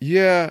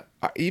 Yeah,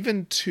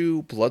 even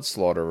 2 Blood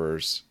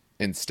Slaughterers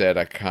instead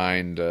I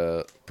kind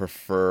of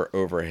prefer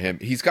over him.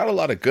 He's got a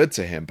lot of good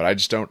to him, but I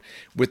just don't,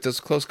 with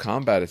those close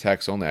combat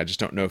attacks only, I just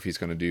don't know if he's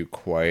going to do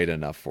quite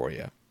enough for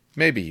you.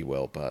 Maybe he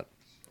will, but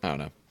I don't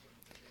know.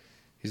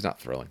 He's not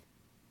thrilling.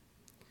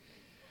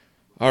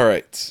 All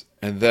right,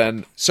 and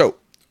then, so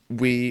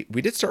we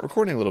did start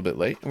recording a little bit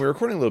late, and we were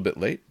recording a little bit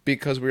late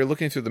because we were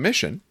looking through the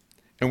mission,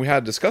 and we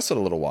had to discuss it a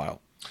little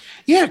while.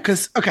 Yeah,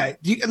 because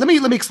let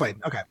me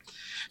explain. Okay,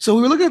 so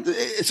we were looking at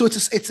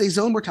it's a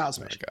Zone Mortalis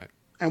mission,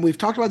 and we've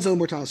talked about Zone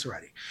Mortalis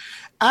already.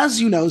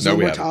 As you know, Zone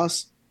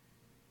Mortalis.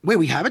 Wait,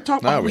 we haven't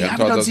talked. No, we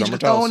haven't done Siege of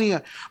Lithonia.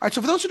 All right,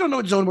 so for those who don't know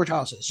what Zone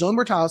Mortalis is, Zone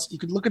Mortalis, you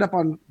could look it up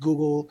on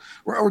Google,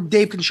 or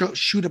Dave can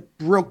shoot a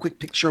real quick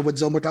picture of what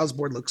Zone Mortalis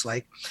board looks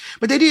like.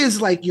 But the idea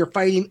is like you're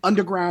fighting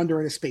underground or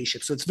in a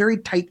spaceship, so it's very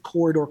tight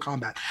corridor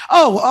combat.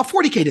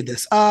 40K did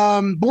this.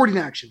 Boarding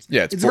actions.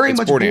 Yeah, it's very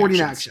much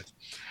boarding actions.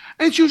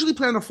 And it's usually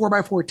played on a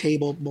 4x4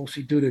 table,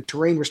 mostly due to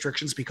terrain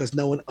restrictions because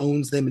no one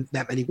owns them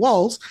that many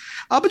walls.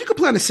 But you can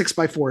play on a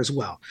 6x4 as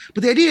well.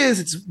 But the idea is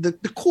it's the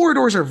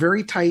corridors are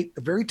very tight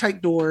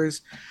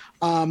doors,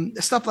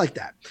 stuff like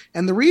that.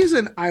 And the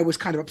reason I was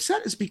kind of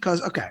upset is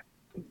because,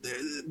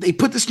 they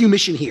put this new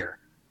mission here.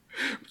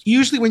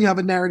 Usually when you have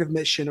a narrative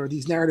mission or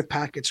these narrative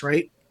packets,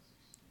 right?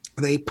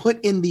 They put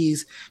in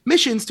these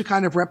missions to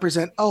kind of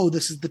represent,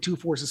 this is the 2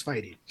 forces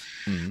fighting.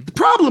 Mm-hmm. The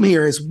problem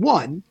here is,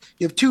 one,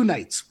 you have 2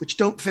 knights, which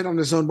don't fit on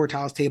the Zone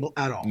Mortalis table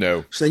at all.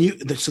 No. So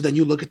then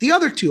you look at the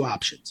other 2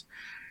 options.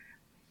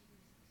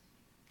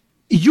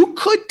 You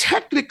could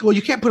technically,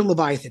 you can't put a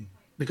Leviathan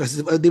because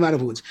of the amount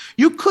of wounds.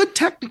 You could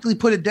technically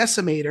put a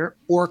Decimator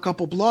or a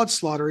couple Blood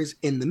Slaughterers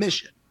in the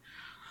mission.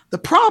 The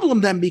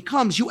problem then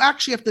becomes you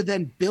actually have to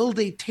then build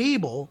a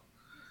table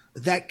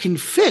that can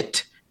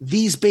fit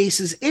these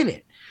bases in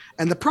it.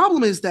 And the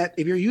problem is that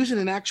if you're using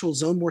an actual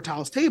Zone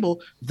Mortalis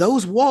table,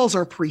 those walls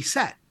are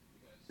preset.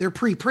 They're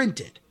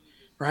pre-printed,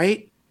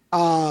 right?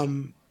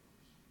 Listen,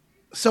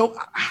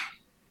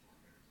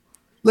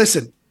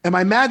 am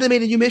I mad they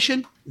made a new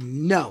mission?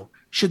 No.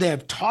 Should they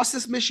have tossed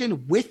this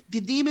mission with the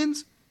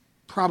demons?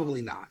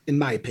 Probably not, in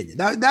my opinion.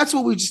 That's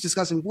what we were just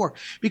discussing before.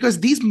 Because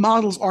these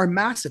models are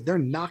massive. They're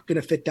not going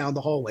to fit down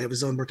the hallway of a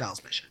Zone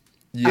Mortalis mission.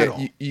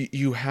 Yeah,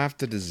 you have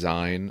to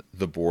design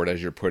the board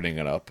as you're putting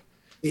it up.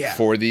 Yeah.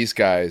 For these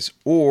guys,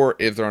 or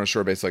if they're on a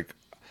shore base, like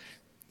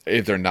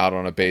if they're not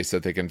on a base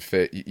that they can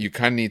fit, you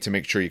kind of need to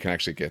make sure you can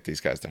actually get these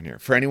guys down here.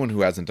 For anyone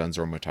who hasn't done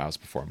Zone Mortalis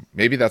before,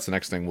 maybe that's the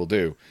next thing we'll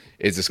do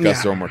is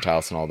discuss Zone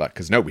Mortalis and all that.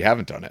 Because no, we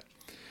haven't done it.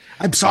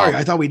 I'm sorry,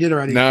 I thought we did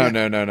already.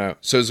 No.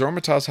 So Zone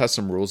Mortalis has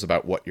some rules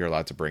about what you're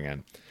allowed to bring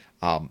in.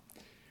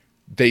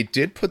 They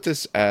did put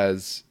this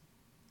as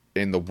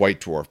in the White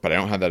Dwarf, but I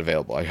don't have that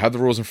available. I have the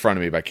rules in front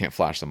of me, but I can't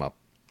flash them up.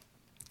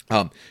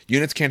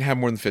 Units can't have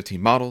more than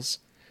 15 models.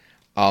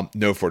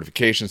 No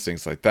fortifications,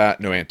 things like that.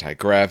 No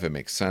anti-grav, it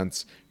makes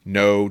sense.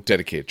 No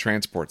dedicated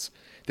transports.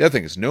 The other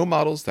thing is no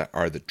models that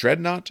are the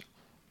Dreadnought,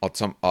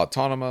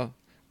 Autonoma,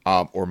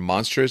 or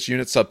Monstrous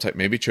unit subtype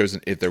may be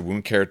chosen if their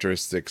wound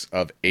characteristics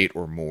of 8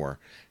 or more.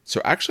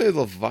 So actually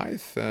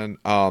Leviathan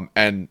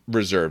and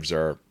reserves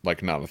are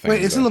like not a thing.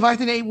 Wait, isn't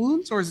Leviathan 8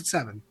 wounds or is it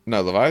 7?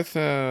 No,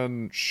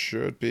 Leviathan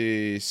should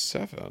be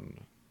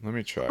 7. Let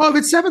me check. Oh, if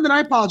it's 7, then I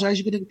apologize.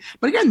 You could,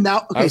 but again,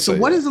 now, okay, so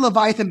what is the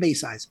Leviathan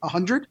base size?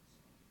 100?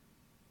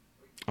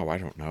 Oh, I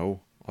don't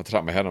know. Off the top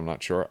of my head, I'm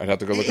not sure. I'd have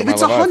to go look at my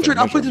Leviathan. If it's 100,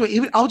 I'll put it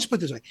this way. I'll just put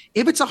it this way.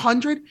 If it's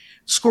 100,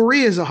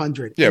 Scoria is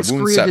 100. Yeah, wound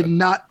Scoria 7 did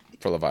not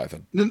for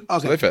Leviathan. Okay.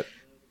 So they fit.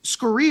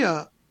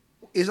 Scoria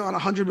is on a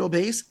 100 mil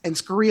base, and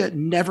Scoria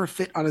never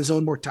fit on a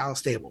Zone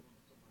Mortalis table.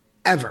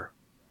 Ever.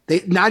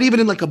 They not even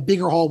in like a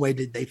bigger hallway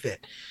did they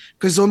fit.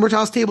 Because Zone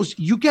Mortalis tables,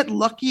 you get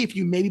lucky if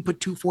you maybe put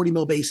 2 40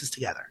 mil bases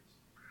together,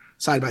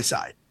 side by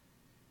side.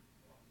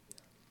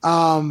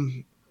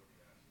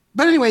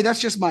 But anyway, that's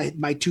just my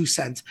 2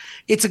 cents.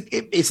 It's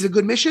a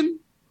good mission.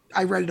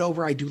 I read it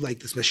over. I do like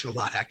this mission a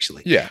lot,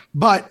 actually. Yeah.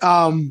 But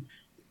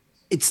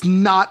it's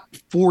not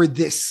for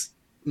this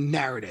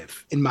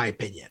narrative, in my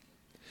opinion.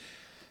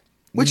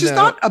 Which is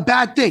not a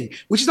bad thing.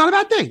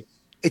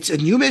 It's a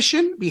new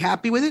mission. Be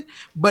happy with it.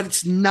 But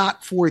it's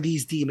not for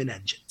these demon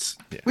engines.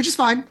 Yeah. Which is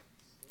fine.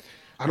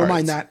 I don't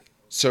mind that.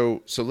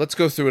 So let's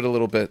go through it a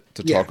little bit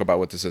to talk about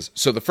what this is.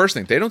 So the first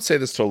thing, they don't say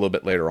this till a little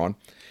bit later on.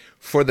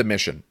 For the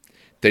mission,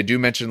 they do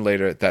mention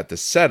later that the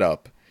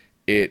setup,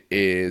 it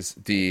is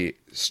the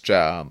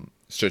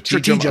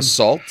Stratagem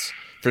Assault.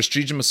 For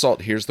Stratagem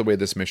Assault, here's the way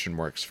this mission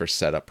works for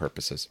setup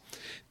purposes.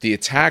 The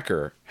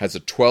attacker has a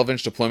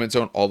 12-inch deployment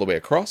zone all the way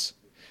across.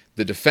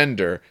 The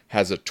defender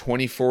has a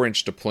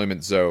 24-inch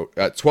deployment zone,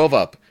 12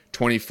 up,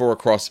 24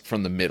 across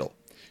from the middle.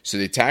 So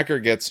the attacker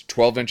gets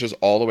 12 inches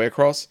all the way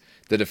across.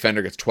 The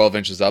defender gets 12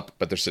 inches up,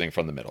 but they're sitting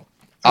from the middle.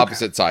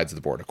 Opposite sides of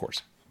the board, of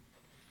course.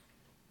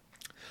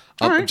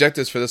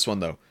 Objectives for this one,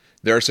 though.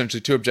 There are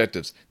essentially 2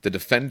 objectives. The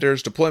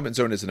defender's deployment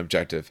zone is an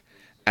objective,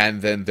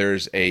 and then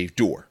there's a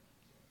door.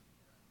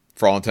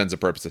 For all intents and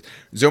purposes.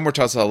 Zone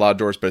Mortalis has a lot of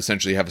doors, but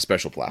essentially you have a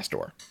special blast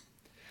door.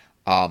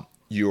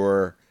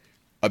 Your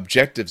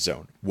objective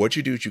zone, what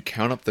you do is you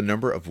count up the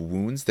number of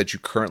wounds that you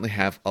currently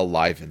have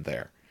alive in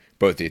there.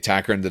 Both the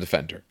attacker and the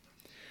defender.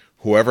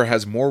 Whoever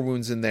has more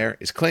wounds in there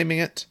is claiming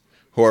it.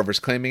 Whoever's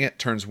claiming it,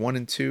 turns 1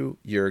 and 2,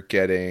 you're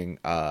getting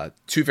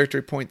 2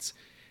 victory points.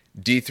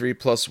 D3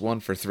 plus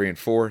 1 for 3 and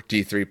 4.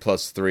 D3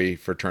 plus 3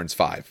 for turns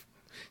 5.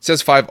 It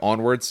says 5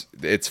 onwards.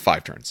 It's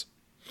 5 turns.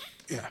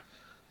 Yeah.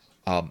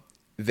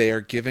 They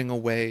are giving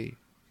away,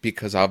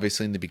 because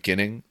obviously in the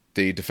beginning,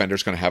 the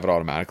defender's going to have it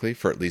automatically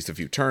for at least a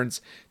few turns.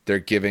 They're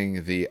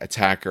giving the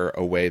attacker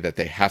a way that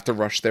they have to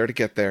rush there to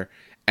get there,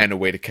 and a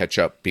way to catch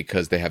up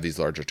because they have these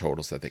larger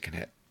totals that they can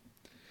hit.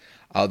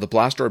 The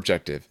blaster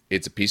objective,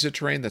 it's a piece of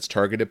terrain that's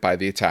targeted by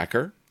the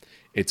attacker.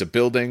 It's a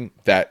building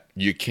that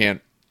you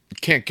can't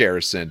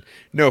garrison.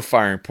 No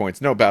firing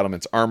points, no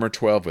battlements. Armor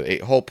 12 with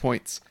 8 hull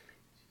points.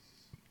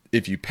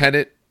 If you pen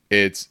it,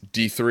 it's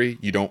D3.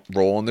 You don't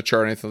roll on the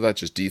chart or anything like that.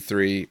 Just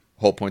D3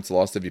 hull points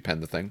lost if you pen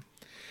the thing.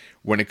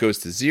 When it goes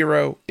to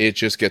 0, it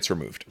just gets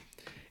removed.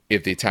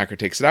 If the attacker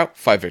takes it out,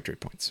 5 victory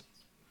points.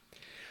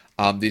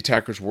 The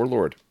attacker's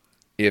warlord.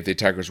 If the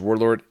attacker's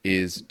warlord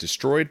is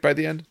destroyed by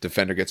the end,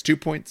 defender gets 2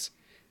 points.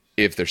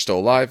 If they're still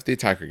alive, the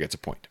attacker gets a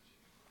point.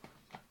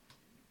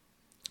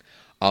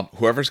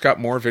 Whoever's got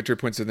more victory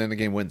points at the end of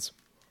the game wins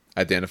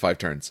at the end of 5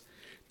 turns.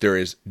 There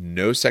is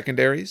no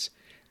secondaries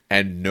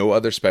and no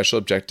other special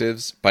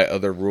objectives by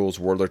other rules,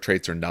 warlord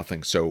traits, or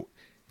nothing. So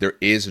there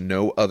is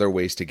no other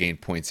ways to gain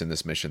points in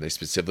this mission. They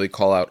specifically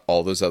call out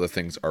all those other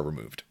things are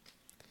removed.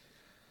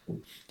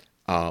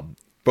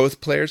 Both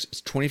players,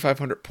 it's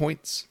 2,500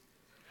 points.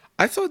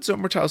 I thought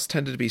Zone Mortalis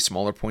tended to be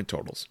smaller point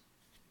totals.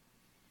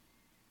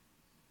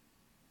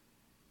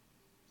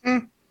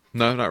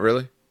 No, not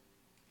really.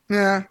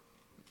 Yeah.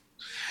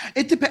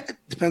 It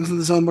depends on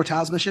the Zone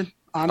Mortalis mission,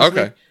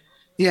 honestly. Okay.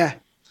 Yeah.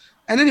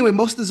 And anyway,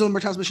 most of the Zone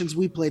Mortalis missions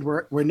we played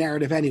were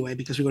narrative anyway,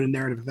 because we go to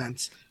narrative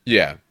events.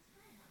 Yeah.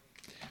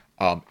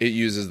 It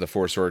uses the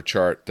force org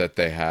chart that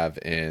they have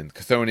in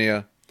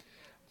Chthoniya.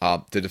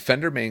 The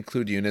defender may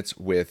include units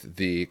with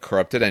the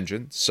corrupted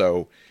engine,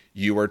 so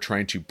you are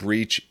trying to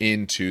breach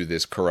into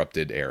this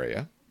corrupted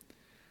area.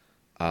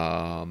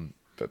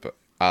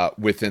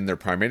 Within their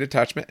primary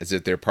detachment, as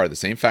if they're part of the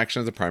same faction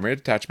as the primary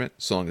detachment,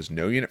 so long as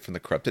no unit from the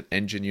corrupted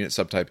engine unit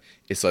subtype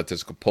is selected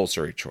as a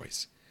compulsory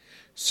choice.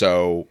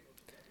 So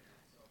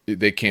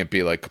they can't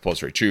be like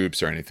compulsory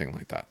troops or anything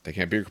like that. They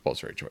can't be a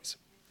compulsory choice.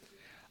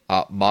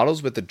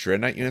 Models with the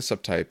Dreadnought unit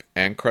subtype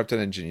and Corrupted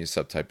Engine unit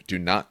subtype do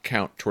not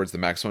count towards the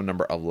maximum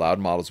number allowed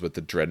models with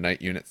the Dreadnought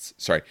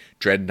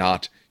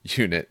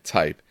unit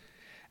type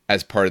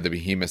as part of the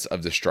Behemoths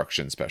of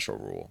Destruction special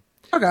rule.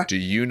 Okay. Do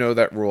you know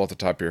that rule off the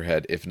top of your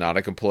head? If not,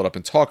 I can pull it up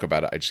and talk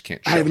about it. I just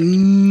can't show I have it.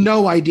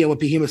 no idea what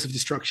Behemoths of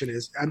Destruction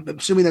is. I'm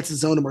assuming that's a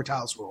Zona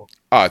Mortalis rule.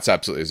 Oh, it's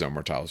absolutely a Zone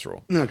Mortalis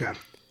rule. Okay.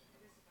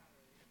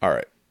 All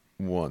right.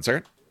 1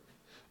 second.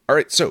 All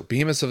right, so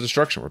Behemoths of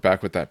Destruction. We're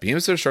back with that.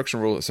 Behemoths of Destruction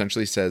rule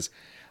essentially says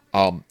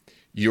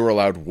you're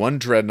allowed 1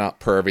 Dreadnought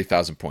per every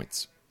 1,000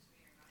 points.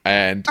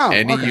 And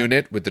any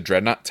unit with the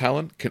Dreadnought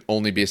talent can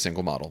only be a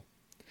single model.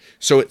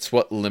 So it's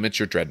what limits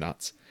your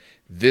Dreadnoughts.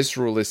 This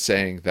rule is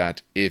saying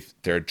that if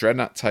they're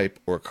Dreadnought type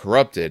or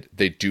corrupted,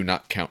 they do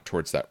not count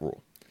towards that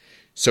rule.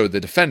 So the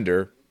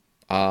Defender,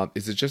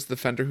 is it just the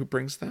Defender who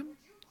brings them?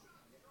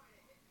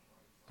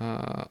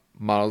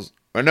 Models,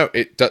 or no,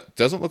 it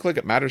doesn't look like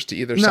it matters to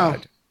either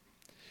side.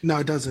 No,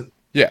 it doesn't.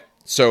 Yeah,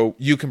 so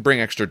you can bring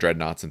extra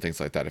Dreadnoughts and things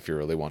like that if you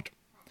really want.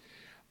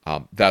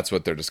 That's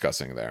what they're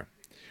discussing there.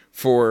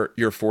 For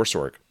your Force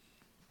Org,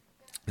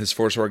 this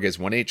Force Org is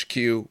 1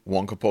 HQ,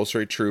 1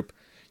 compulsory troop.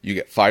 You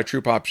get 5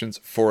 troop options,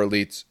 4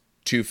 elites,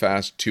 2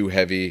 fast, 2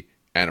 heavy,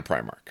 and a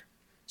Primarch.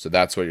 So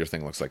that's what your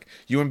thing looks like.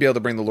 You wouldn't be able to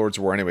bring the Lords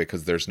of War anyway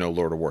because there's no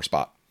Lord of War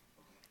spot.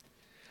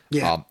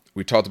 Yeah.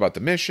 We talked about the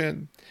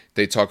mission.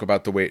 They talk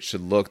about the way it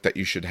should look, that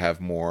you should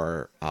have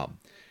more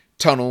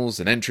tunnels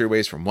and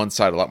entryways from one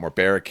side, a lot more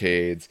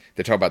barricades.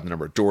 They talk about the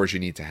number of doors you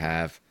need to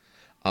have.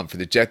 For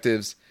the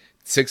objectives,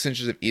 6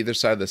 inches of either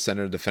side of the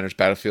center of the defender's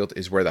battlefield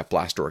is where that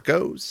blast door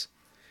goes.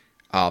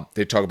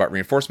 They talk about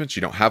reinforcements.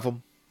 You don't have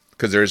them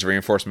because there's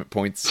reinforcement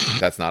points.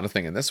 That's not a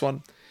thing in this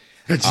one.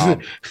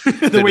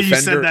 The way you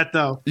said that,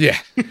 though. Yeah.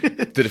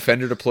 The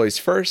defender deploys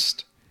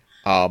first.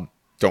 Don't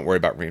worry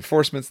about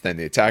reinforcements. Then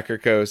the attacker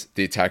goes.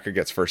 The attacker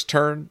gets first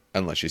turn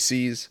unless she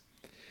sees.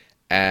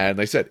 And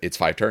like I said, it's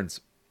 5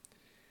 turns.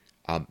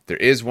 There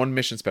is one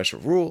mission special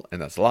rule,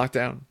 and that's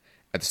lockdown.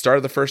 At the start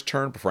of the first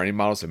turn, before any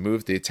models have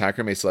moved, the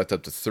attacker may select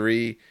up to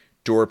 3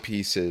 door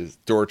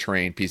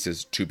terrain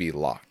pieces to be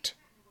locked.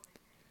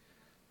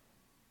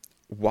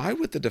 Why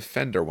would the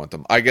defender want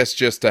them? I guess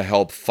just to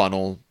help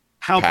funnel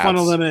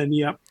them in.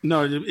 Yep.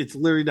 No, it's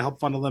literally to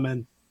help funnel them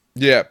in.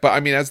 Yeah, but I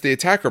mean, as the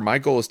attacker, my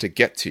goal is to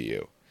get to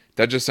you.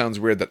 That just sounds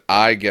weird that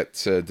I get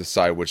to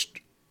decide which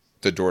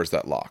the doors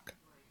that lock.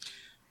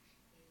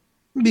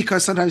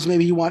 Because sometimes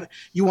maybe you want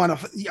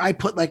to. I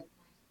put like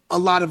a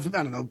lot of,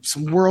 I don't know,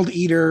 some World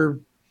Eater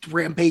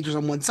rampagers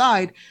on one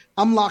side.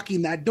 I'm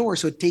locking that door,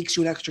 so it takes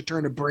you an extra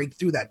turn to break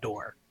through that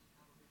door.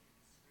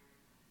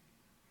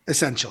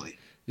 Essentially.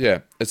 Yeah,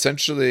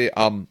 essentially,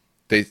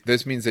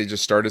 this means they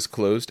just start as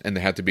closed and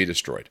they have to be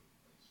destroyed.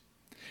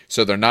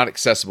 So they're not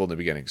accessible in the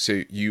beginning.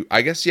 So you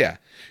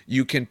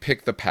can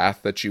pick the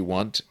path that you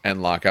want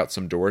and lock out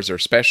some doors, or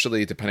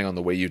especially depending on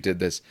the way you did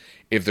this,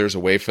 if there's a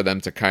way for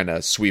them to kind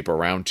of sweep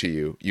around to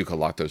you, you can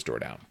lock those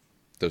doors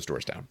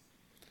down.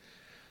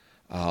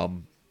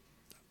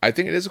 I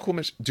think it is a cool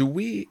mission.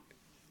 We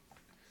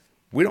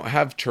don't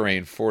have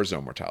terrain for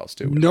Zone Mortalis,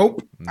 do we?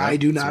 Nope. I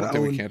do not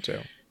own we can't do.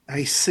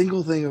 A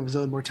single thing of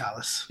Zone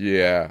Mortalis.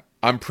 Yeah.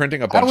 I'm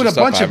printing a bunch of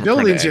stuff. I haven't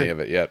printed any of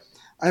it yet.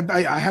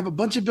 I have a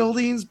bunch of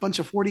buildings, bunch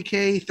of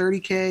 40K,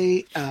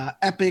 30K,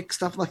 epic,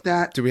 stuff like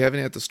that. Do we have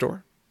any at the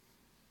store?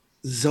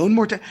 Zone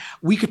Mortalis.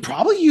 We could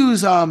probably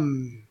use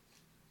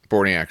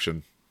boarding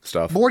action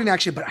stuff. Boarding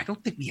action, but I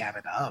don't think we have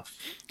enough.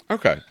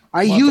 Okay.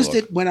 I used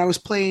it when I was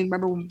playing.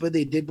 Remember when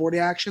they did boarding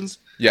actions?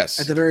 Yes.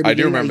 At the very beginning,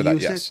 I do remember that,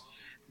 yes.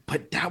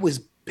 But that was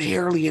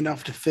barely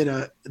enough to fit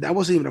that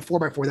wasn't even a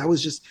 4x4. That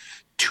was just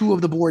 2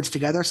 of the boards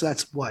together. So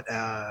that's what,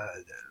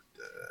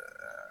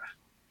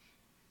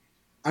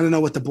 I don't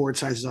know what the board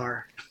sizes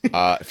are.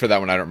 For that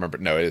one, I don't remember.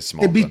 No, it is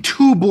small. It'd be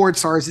 2 board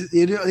sizes.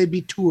 It'd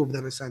be 2 of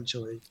them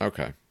essentially.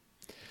 Okay.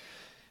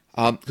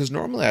 Because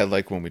normally I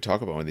like when we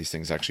talk about one of these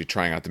things actually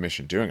trying out the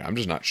mission, doing it. I'm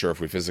just not sure if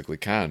we physically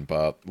can,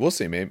 but we'll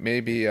see.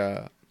 Maybe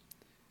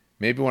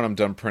when I'm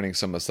done printing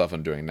some of the stuff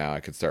I'm doing now, I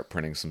could start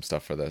printing some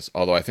stuff for this.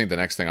 Although I think the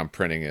next thing I'm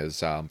printing is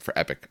for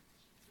Epic.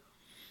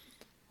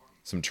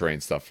 Some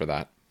terrain stuff for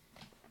that.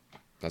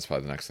 That's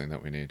probably the next thing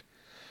that we need.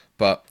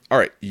 But, all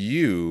right,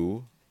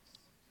 you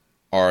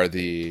are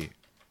the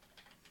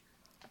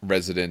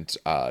resident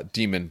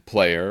demon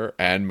player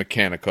and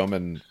Mechanicum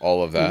and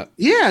all of that.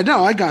 Yeah,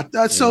 no, I got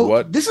that.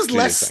 So this is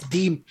less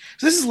demon.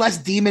 So this is less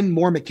demon,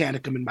 more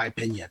Mechanicum, in my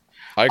opinion.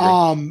 I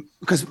agree.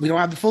 Because we don't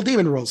have the full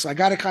demon rules, so I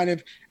got to kind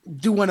of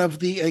do one of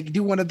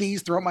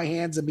these, throw up my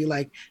hands, and be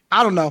like,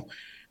 I don't know.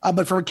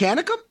 But for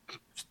Mechanicum,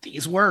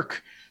 these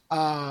work.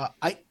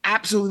 I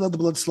absolutely love the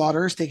Blood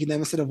Slaughterers, taking them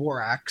instead of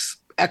War Axe.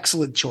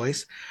 Excellent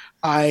choice.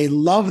 I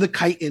love the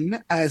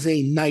Chitin as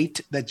a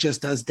knight that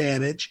just does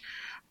damage.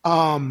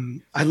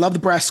 I love the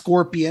Brass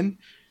Scorpion.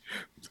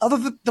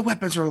 Although the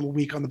weapons are a little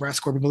weak on the Brass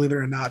Scorpion, believe it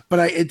or not,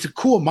 but it's a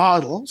cool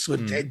model, so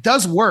it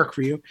does work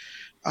for you.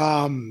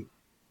 The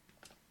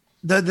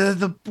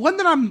one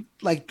that I'm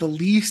like the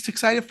least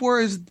excited for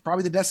is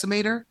probably the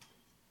Decimator.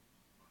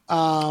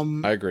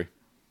 I agree.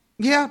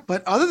 Yeah,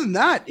 but other than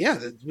that, yeah,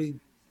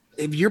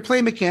 if you're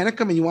playing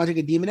Mechanicum and you want to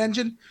take a demon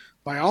engine,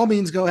 by all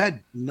means, go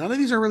ahead. None of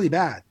these are really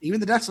bad. Even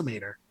the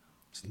Decimator,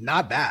 it's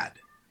not bad.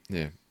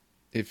 Yeah.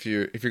 If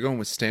you're going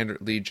with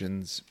standard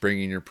legions,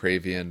 bringing your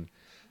Praevian,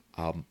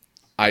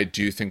 I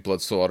do think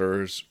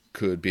Bloodslaughterers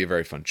could be a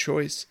very fun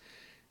choice.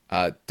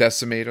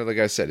 Decimator, like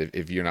I said,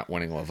 if you're not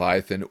wanting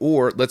Leviathan,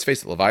 or let's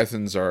face it,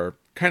 Leviathans are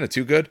kind of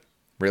too good,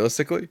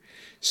 realistically.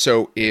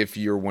 So if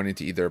you're wanting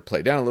to either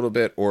play down a little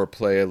bit or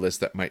play a list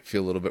that might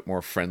feel a little bit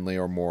more friendly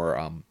or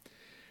more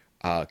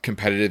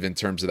competitive in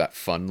terms of that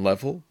fun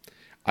level,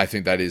 I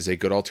think that is a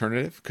good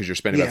alternative because you're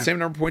spending about the same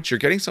number of points. You're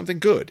getting something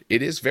good.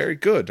 It is very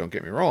good, don't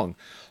get me wrong.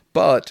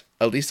 But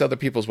at least other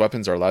people's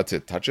weapons are allowed to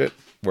touch it,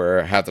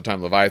 where half the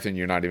time Leviathan,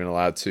 you're not even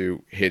allowed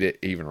to hit it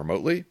even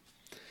remotely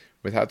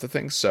with half the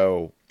things.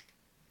 So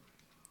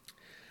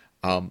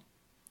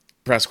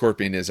Brass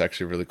Scorpion is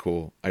actually really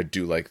cool. I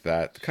do like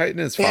that. The Chitin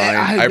is fine.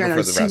 I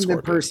prefer the Brass Scorpion.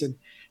 In person.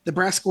 The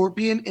Brass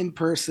Scorpion in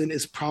person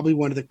is probably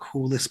one of the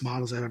coolest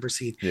models I've ever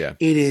seen. Yeah.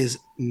 It is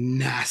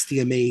nasty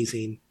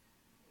amazing.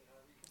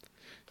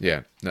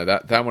 Yeah. No,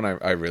 that one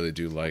I really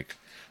do like.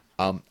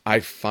 I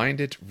find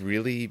it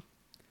really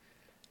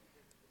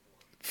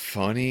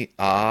funny,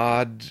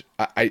 odd.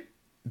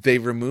 They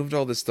removed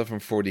all this stuff from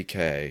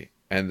 40K,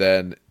 and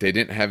then they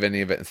didn't have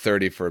any of it in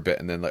 30 for a bit,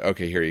 and then like,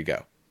 okay, here you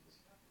go.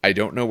 I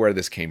don't know where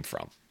this came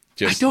from.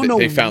 Just I don't know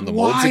they found the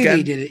molds again.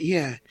 They did it.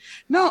 Yeah.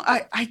 No,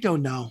 I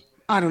don't know.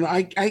 I don't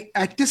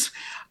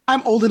know.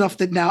 I'm old enough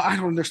that now I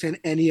don't understand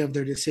any of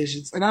their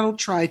decisions, and I don't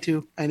try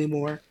to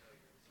anymore.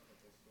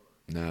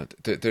 No,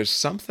 there's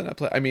something I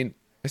play. I mean,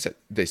 I said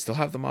they still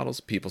have the models.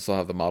 People still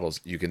have the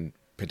models. You can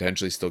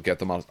potentially still get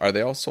the models. Are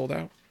they all sold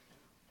out?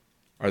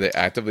 Are they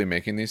actively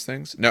making these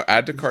things? No,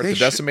 add to cart the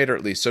Decimator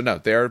at least. So no,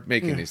 they are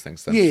making these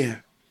things then. Yeah.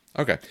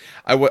 Okay.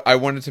 I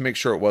wanted to make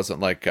sure it wasn't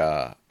like,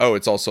 oh,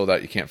 it's all sold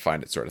out, you can't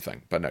find it sort of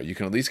thing. But no, you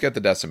can at least get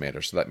the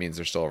Decimator, so that means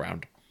they're still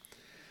around.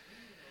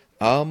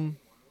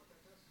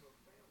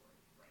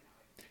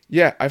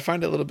 Yeah, I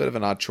find it a little bit of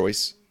an odd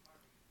choice.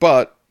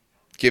 But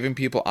giving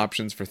people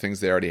options for things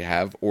they already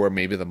have, or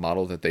maybe the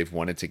model that they've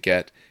wanted to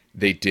get,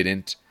 they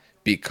didn't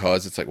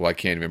because it's like, well, I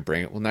can't even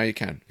bring it. Well, now you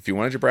can. If you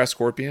wanted your Brass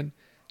Scorpion,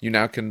 you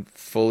now can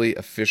fully,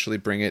 officially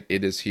bring it.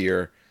 It is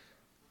here.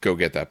 Go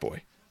get that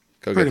boy.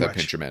 Go get that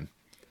Pincherman.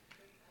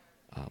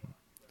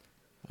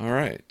 All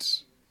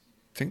right.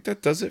 I think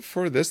that does it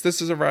for this.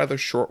 This is a rather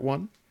short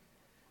one,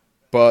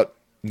 but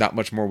not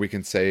much more we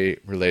can say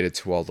related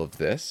to all of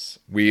this.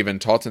 We even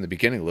talked in the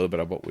beginning a little bit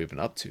about what we've been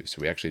up to,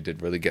 so we actually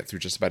did really get through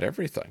just about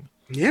everything.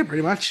 Yeah,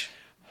 pretty much.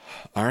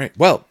 All right.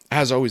 Well,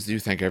 as always, do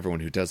thank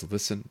everyone who does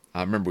listen.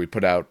 Remember, we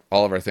put out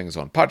all of our things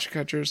on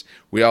Podcatchers.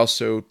 We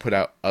also put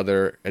out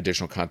other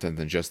additional content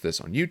than just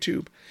this on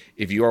YouTube.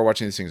 If you are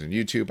watching these things on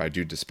YouTube, I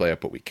do display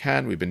up what we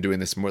can. We've been doing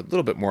this a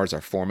little bit more as our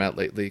format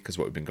lately because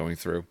what we've been going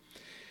through.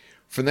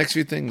 For the next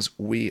few things,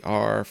 we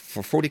are,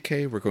 for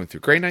 40K, we're going through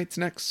Grey Knights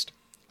next.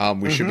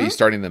 We should be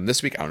starting them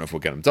this week. I don't know if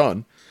we'll get them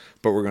done,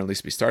 but we're going to at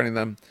least be starting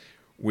them.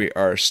 We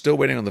are still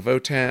waiting on the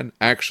Votan.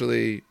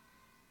 Actually,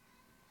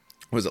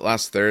 was it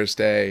last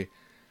Thursday?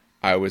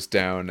 I was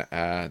down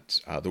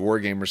at the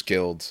Wargamers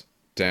Guild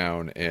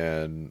down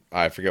in,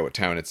 I forget what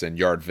town it's in,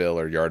 Yardville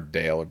or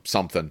Yarddale or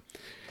something,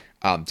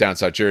 down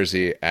South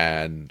Jersey.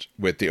 And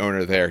with the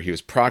owner there, he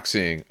was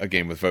proxying a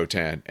game with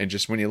Votan. And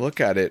just when you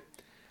look at it,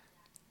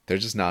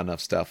 there's just not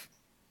enough stuff.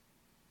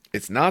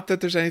 It's not that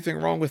there's anything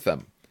wrong with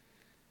them,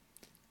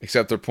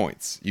 except their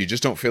points. You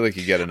just don't feel like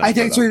you get enough. I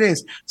think that's what it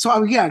is.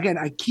 So yeah, again,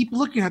 I keep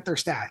looking at their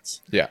stats.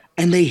 Yeah.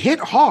 And they hit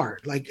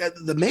hard. Like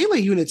the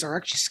melee units are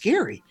actually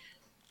scary.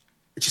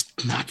 It's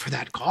just not for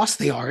that cost.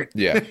 They aren't.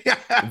 Yeah.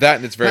 That,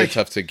 and it's very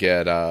tough to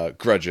get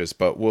grudges,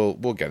 but we'll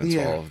get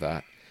into all of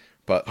that.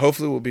 But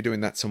hopefully we'll be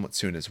doing that somewhat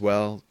soon as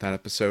well, that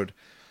episode.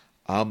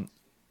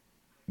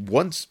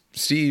 Once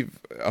Steve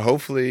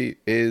hopefully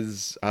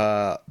is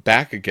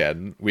back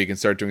again, we can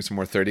start doing some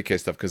more 30K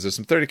stuff, because there's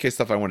some 30K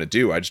stuff I want to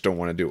do. I just don't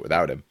want to do it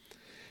without him.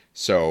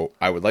 So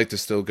I would like to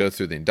still go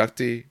through the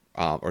inductee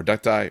or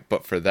ducti,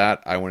 but for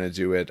that I want to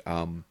do it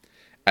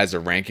as a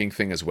ranking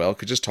thing as well,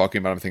 because just talking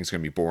about them I think is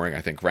going to be boring.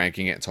 I think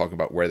ranking it and talking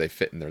about where they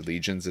fit in their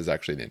legions is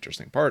actually the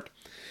interesting part,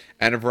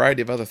 and a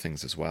variety of other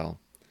things as well.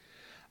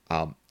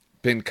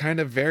 Been kind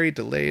of very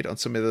delayed on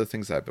some of the other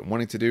things that I've been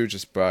wanting to do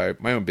just by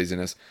my own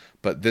busyness,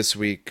 but this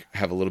week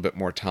have a little bit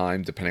more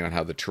time depending on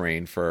how the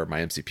terrain for my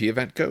MCP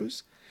event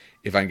goes.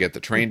 If I can get the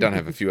terrain done, I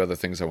have a few other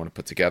things I want to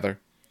put together.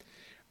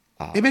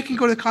 Maybe I can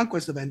go to the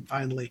Conquest event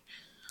finally.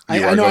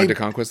 You are going to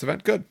Conquest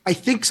event? Good. I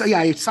think so. Yeah,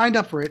 I signed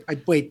up for it.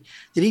 Wait,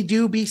 did he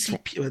do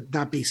BCP?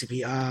 Not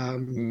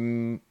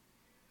BCP.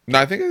 No,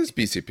 I think it is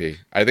BCP.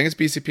 I think it's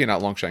BCP,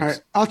 not Longshanks. All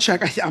right, I'll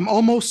check. I'm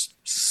almost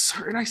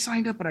certain I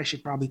signed up, but I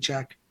should probably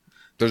check.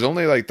 There's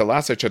only, like, the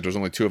last I checked, there's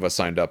only 2 of us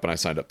signed up, and I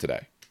signed up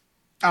today.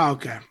 Oh,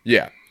 okay.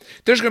 Yeah.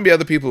 There's going to be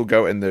other people who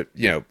go, and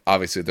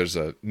obviously there's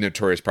a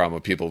notorious problem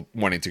of people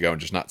wanting to go and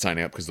just not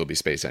signing up because there'll be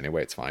space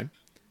anyway. It's fine.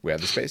 We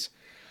have the space.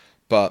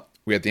 But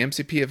we have the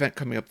MCP event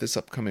coming up this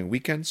upcoming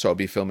weekend, so I'll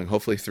be filming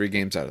hopefully 3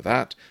 games out of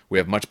that. We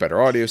have much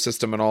better audio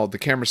system and all. The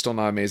camera's still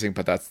not amazing,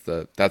 but that's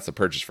the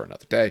purchase for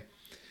another day.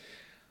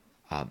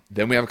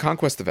 Then we have a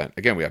Conquest event.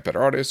 Again, we have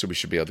better audio, so we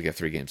should be able to get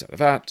 3 games out of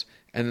that.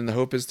 And then the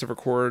hope is to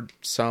record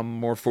some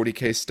more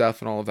 40K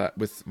stuff and all of that.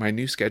 With my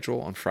new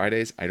schedule on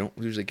Fridays, I don't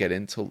usually get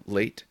in till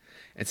late.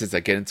 And since I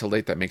get in till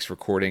late, that makes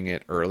recording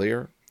it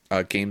earlier.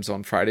 Games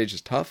on Fridays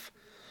is tough.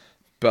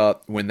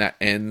 But when that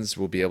ends,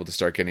 we'll be able to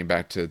start getting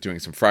back to doing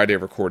some Friday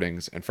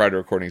recordings. And Friday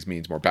recordings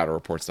means more battle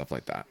reports, stuff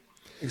like that.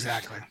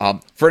 Exactly.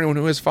 For anyone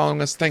who is following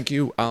us, thank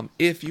you.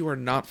 If you are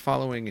not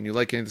following and you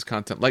like any of this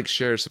content, like,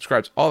 share,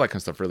 subscribe, all that kind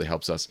of stuff really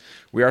helps us.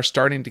 We are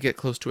starting to get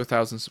close to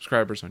 1,000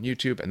 subscribers on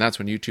YouTube, and that's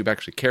when YouTube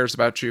actually cares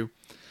about you.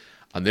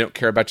 They don't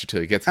care about you till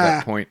you get to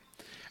that point,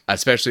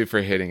 especially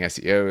for hitting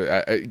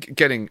SEO,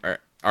 getting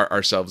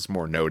ourselves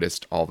more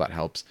noticed. All that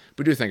helps.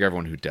 We do thank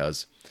everyone who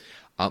does.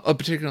 Of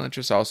particular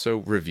interest, also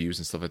reviews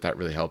and stuff like that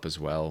really help as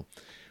well.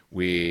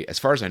 As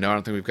far as I know, I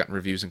don't think we've gotten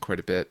reviews in quite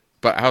a bit.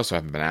 But I also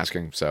haven't been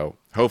asking, so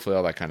hopefully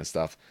all that kind of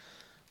stuff.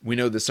 We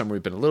know this summer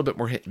we've been a little bit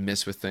more hit and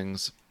miss with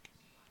things.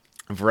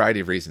 A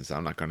variety of reasons that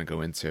I'm not going to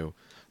go into.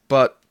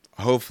 But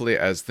hopefully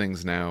as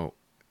things now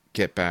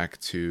get back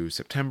to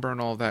September and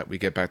all that, we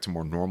get back to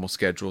more normal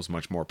schedules,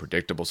 much more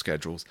predictable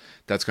schedules.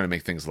 That's going to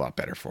make things a lot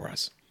better for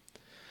us.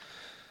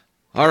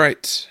 All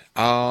right.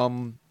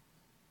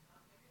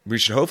 We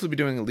should hopefully be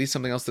doing at least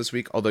something else this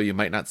week, although you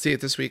might not see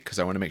it this week because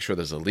I want to make sure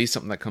there's at least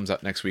something that comes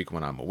out next week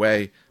when I'm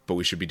away. But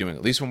we should be doing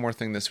at least one more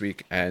thing this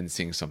week and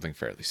seeing something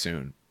fairly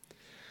soon.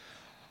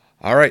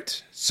 All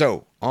right.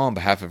 So, on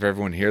behalf of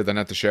everyone here then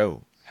at the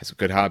show, has a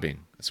good hobbying.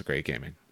 It's a great gaming.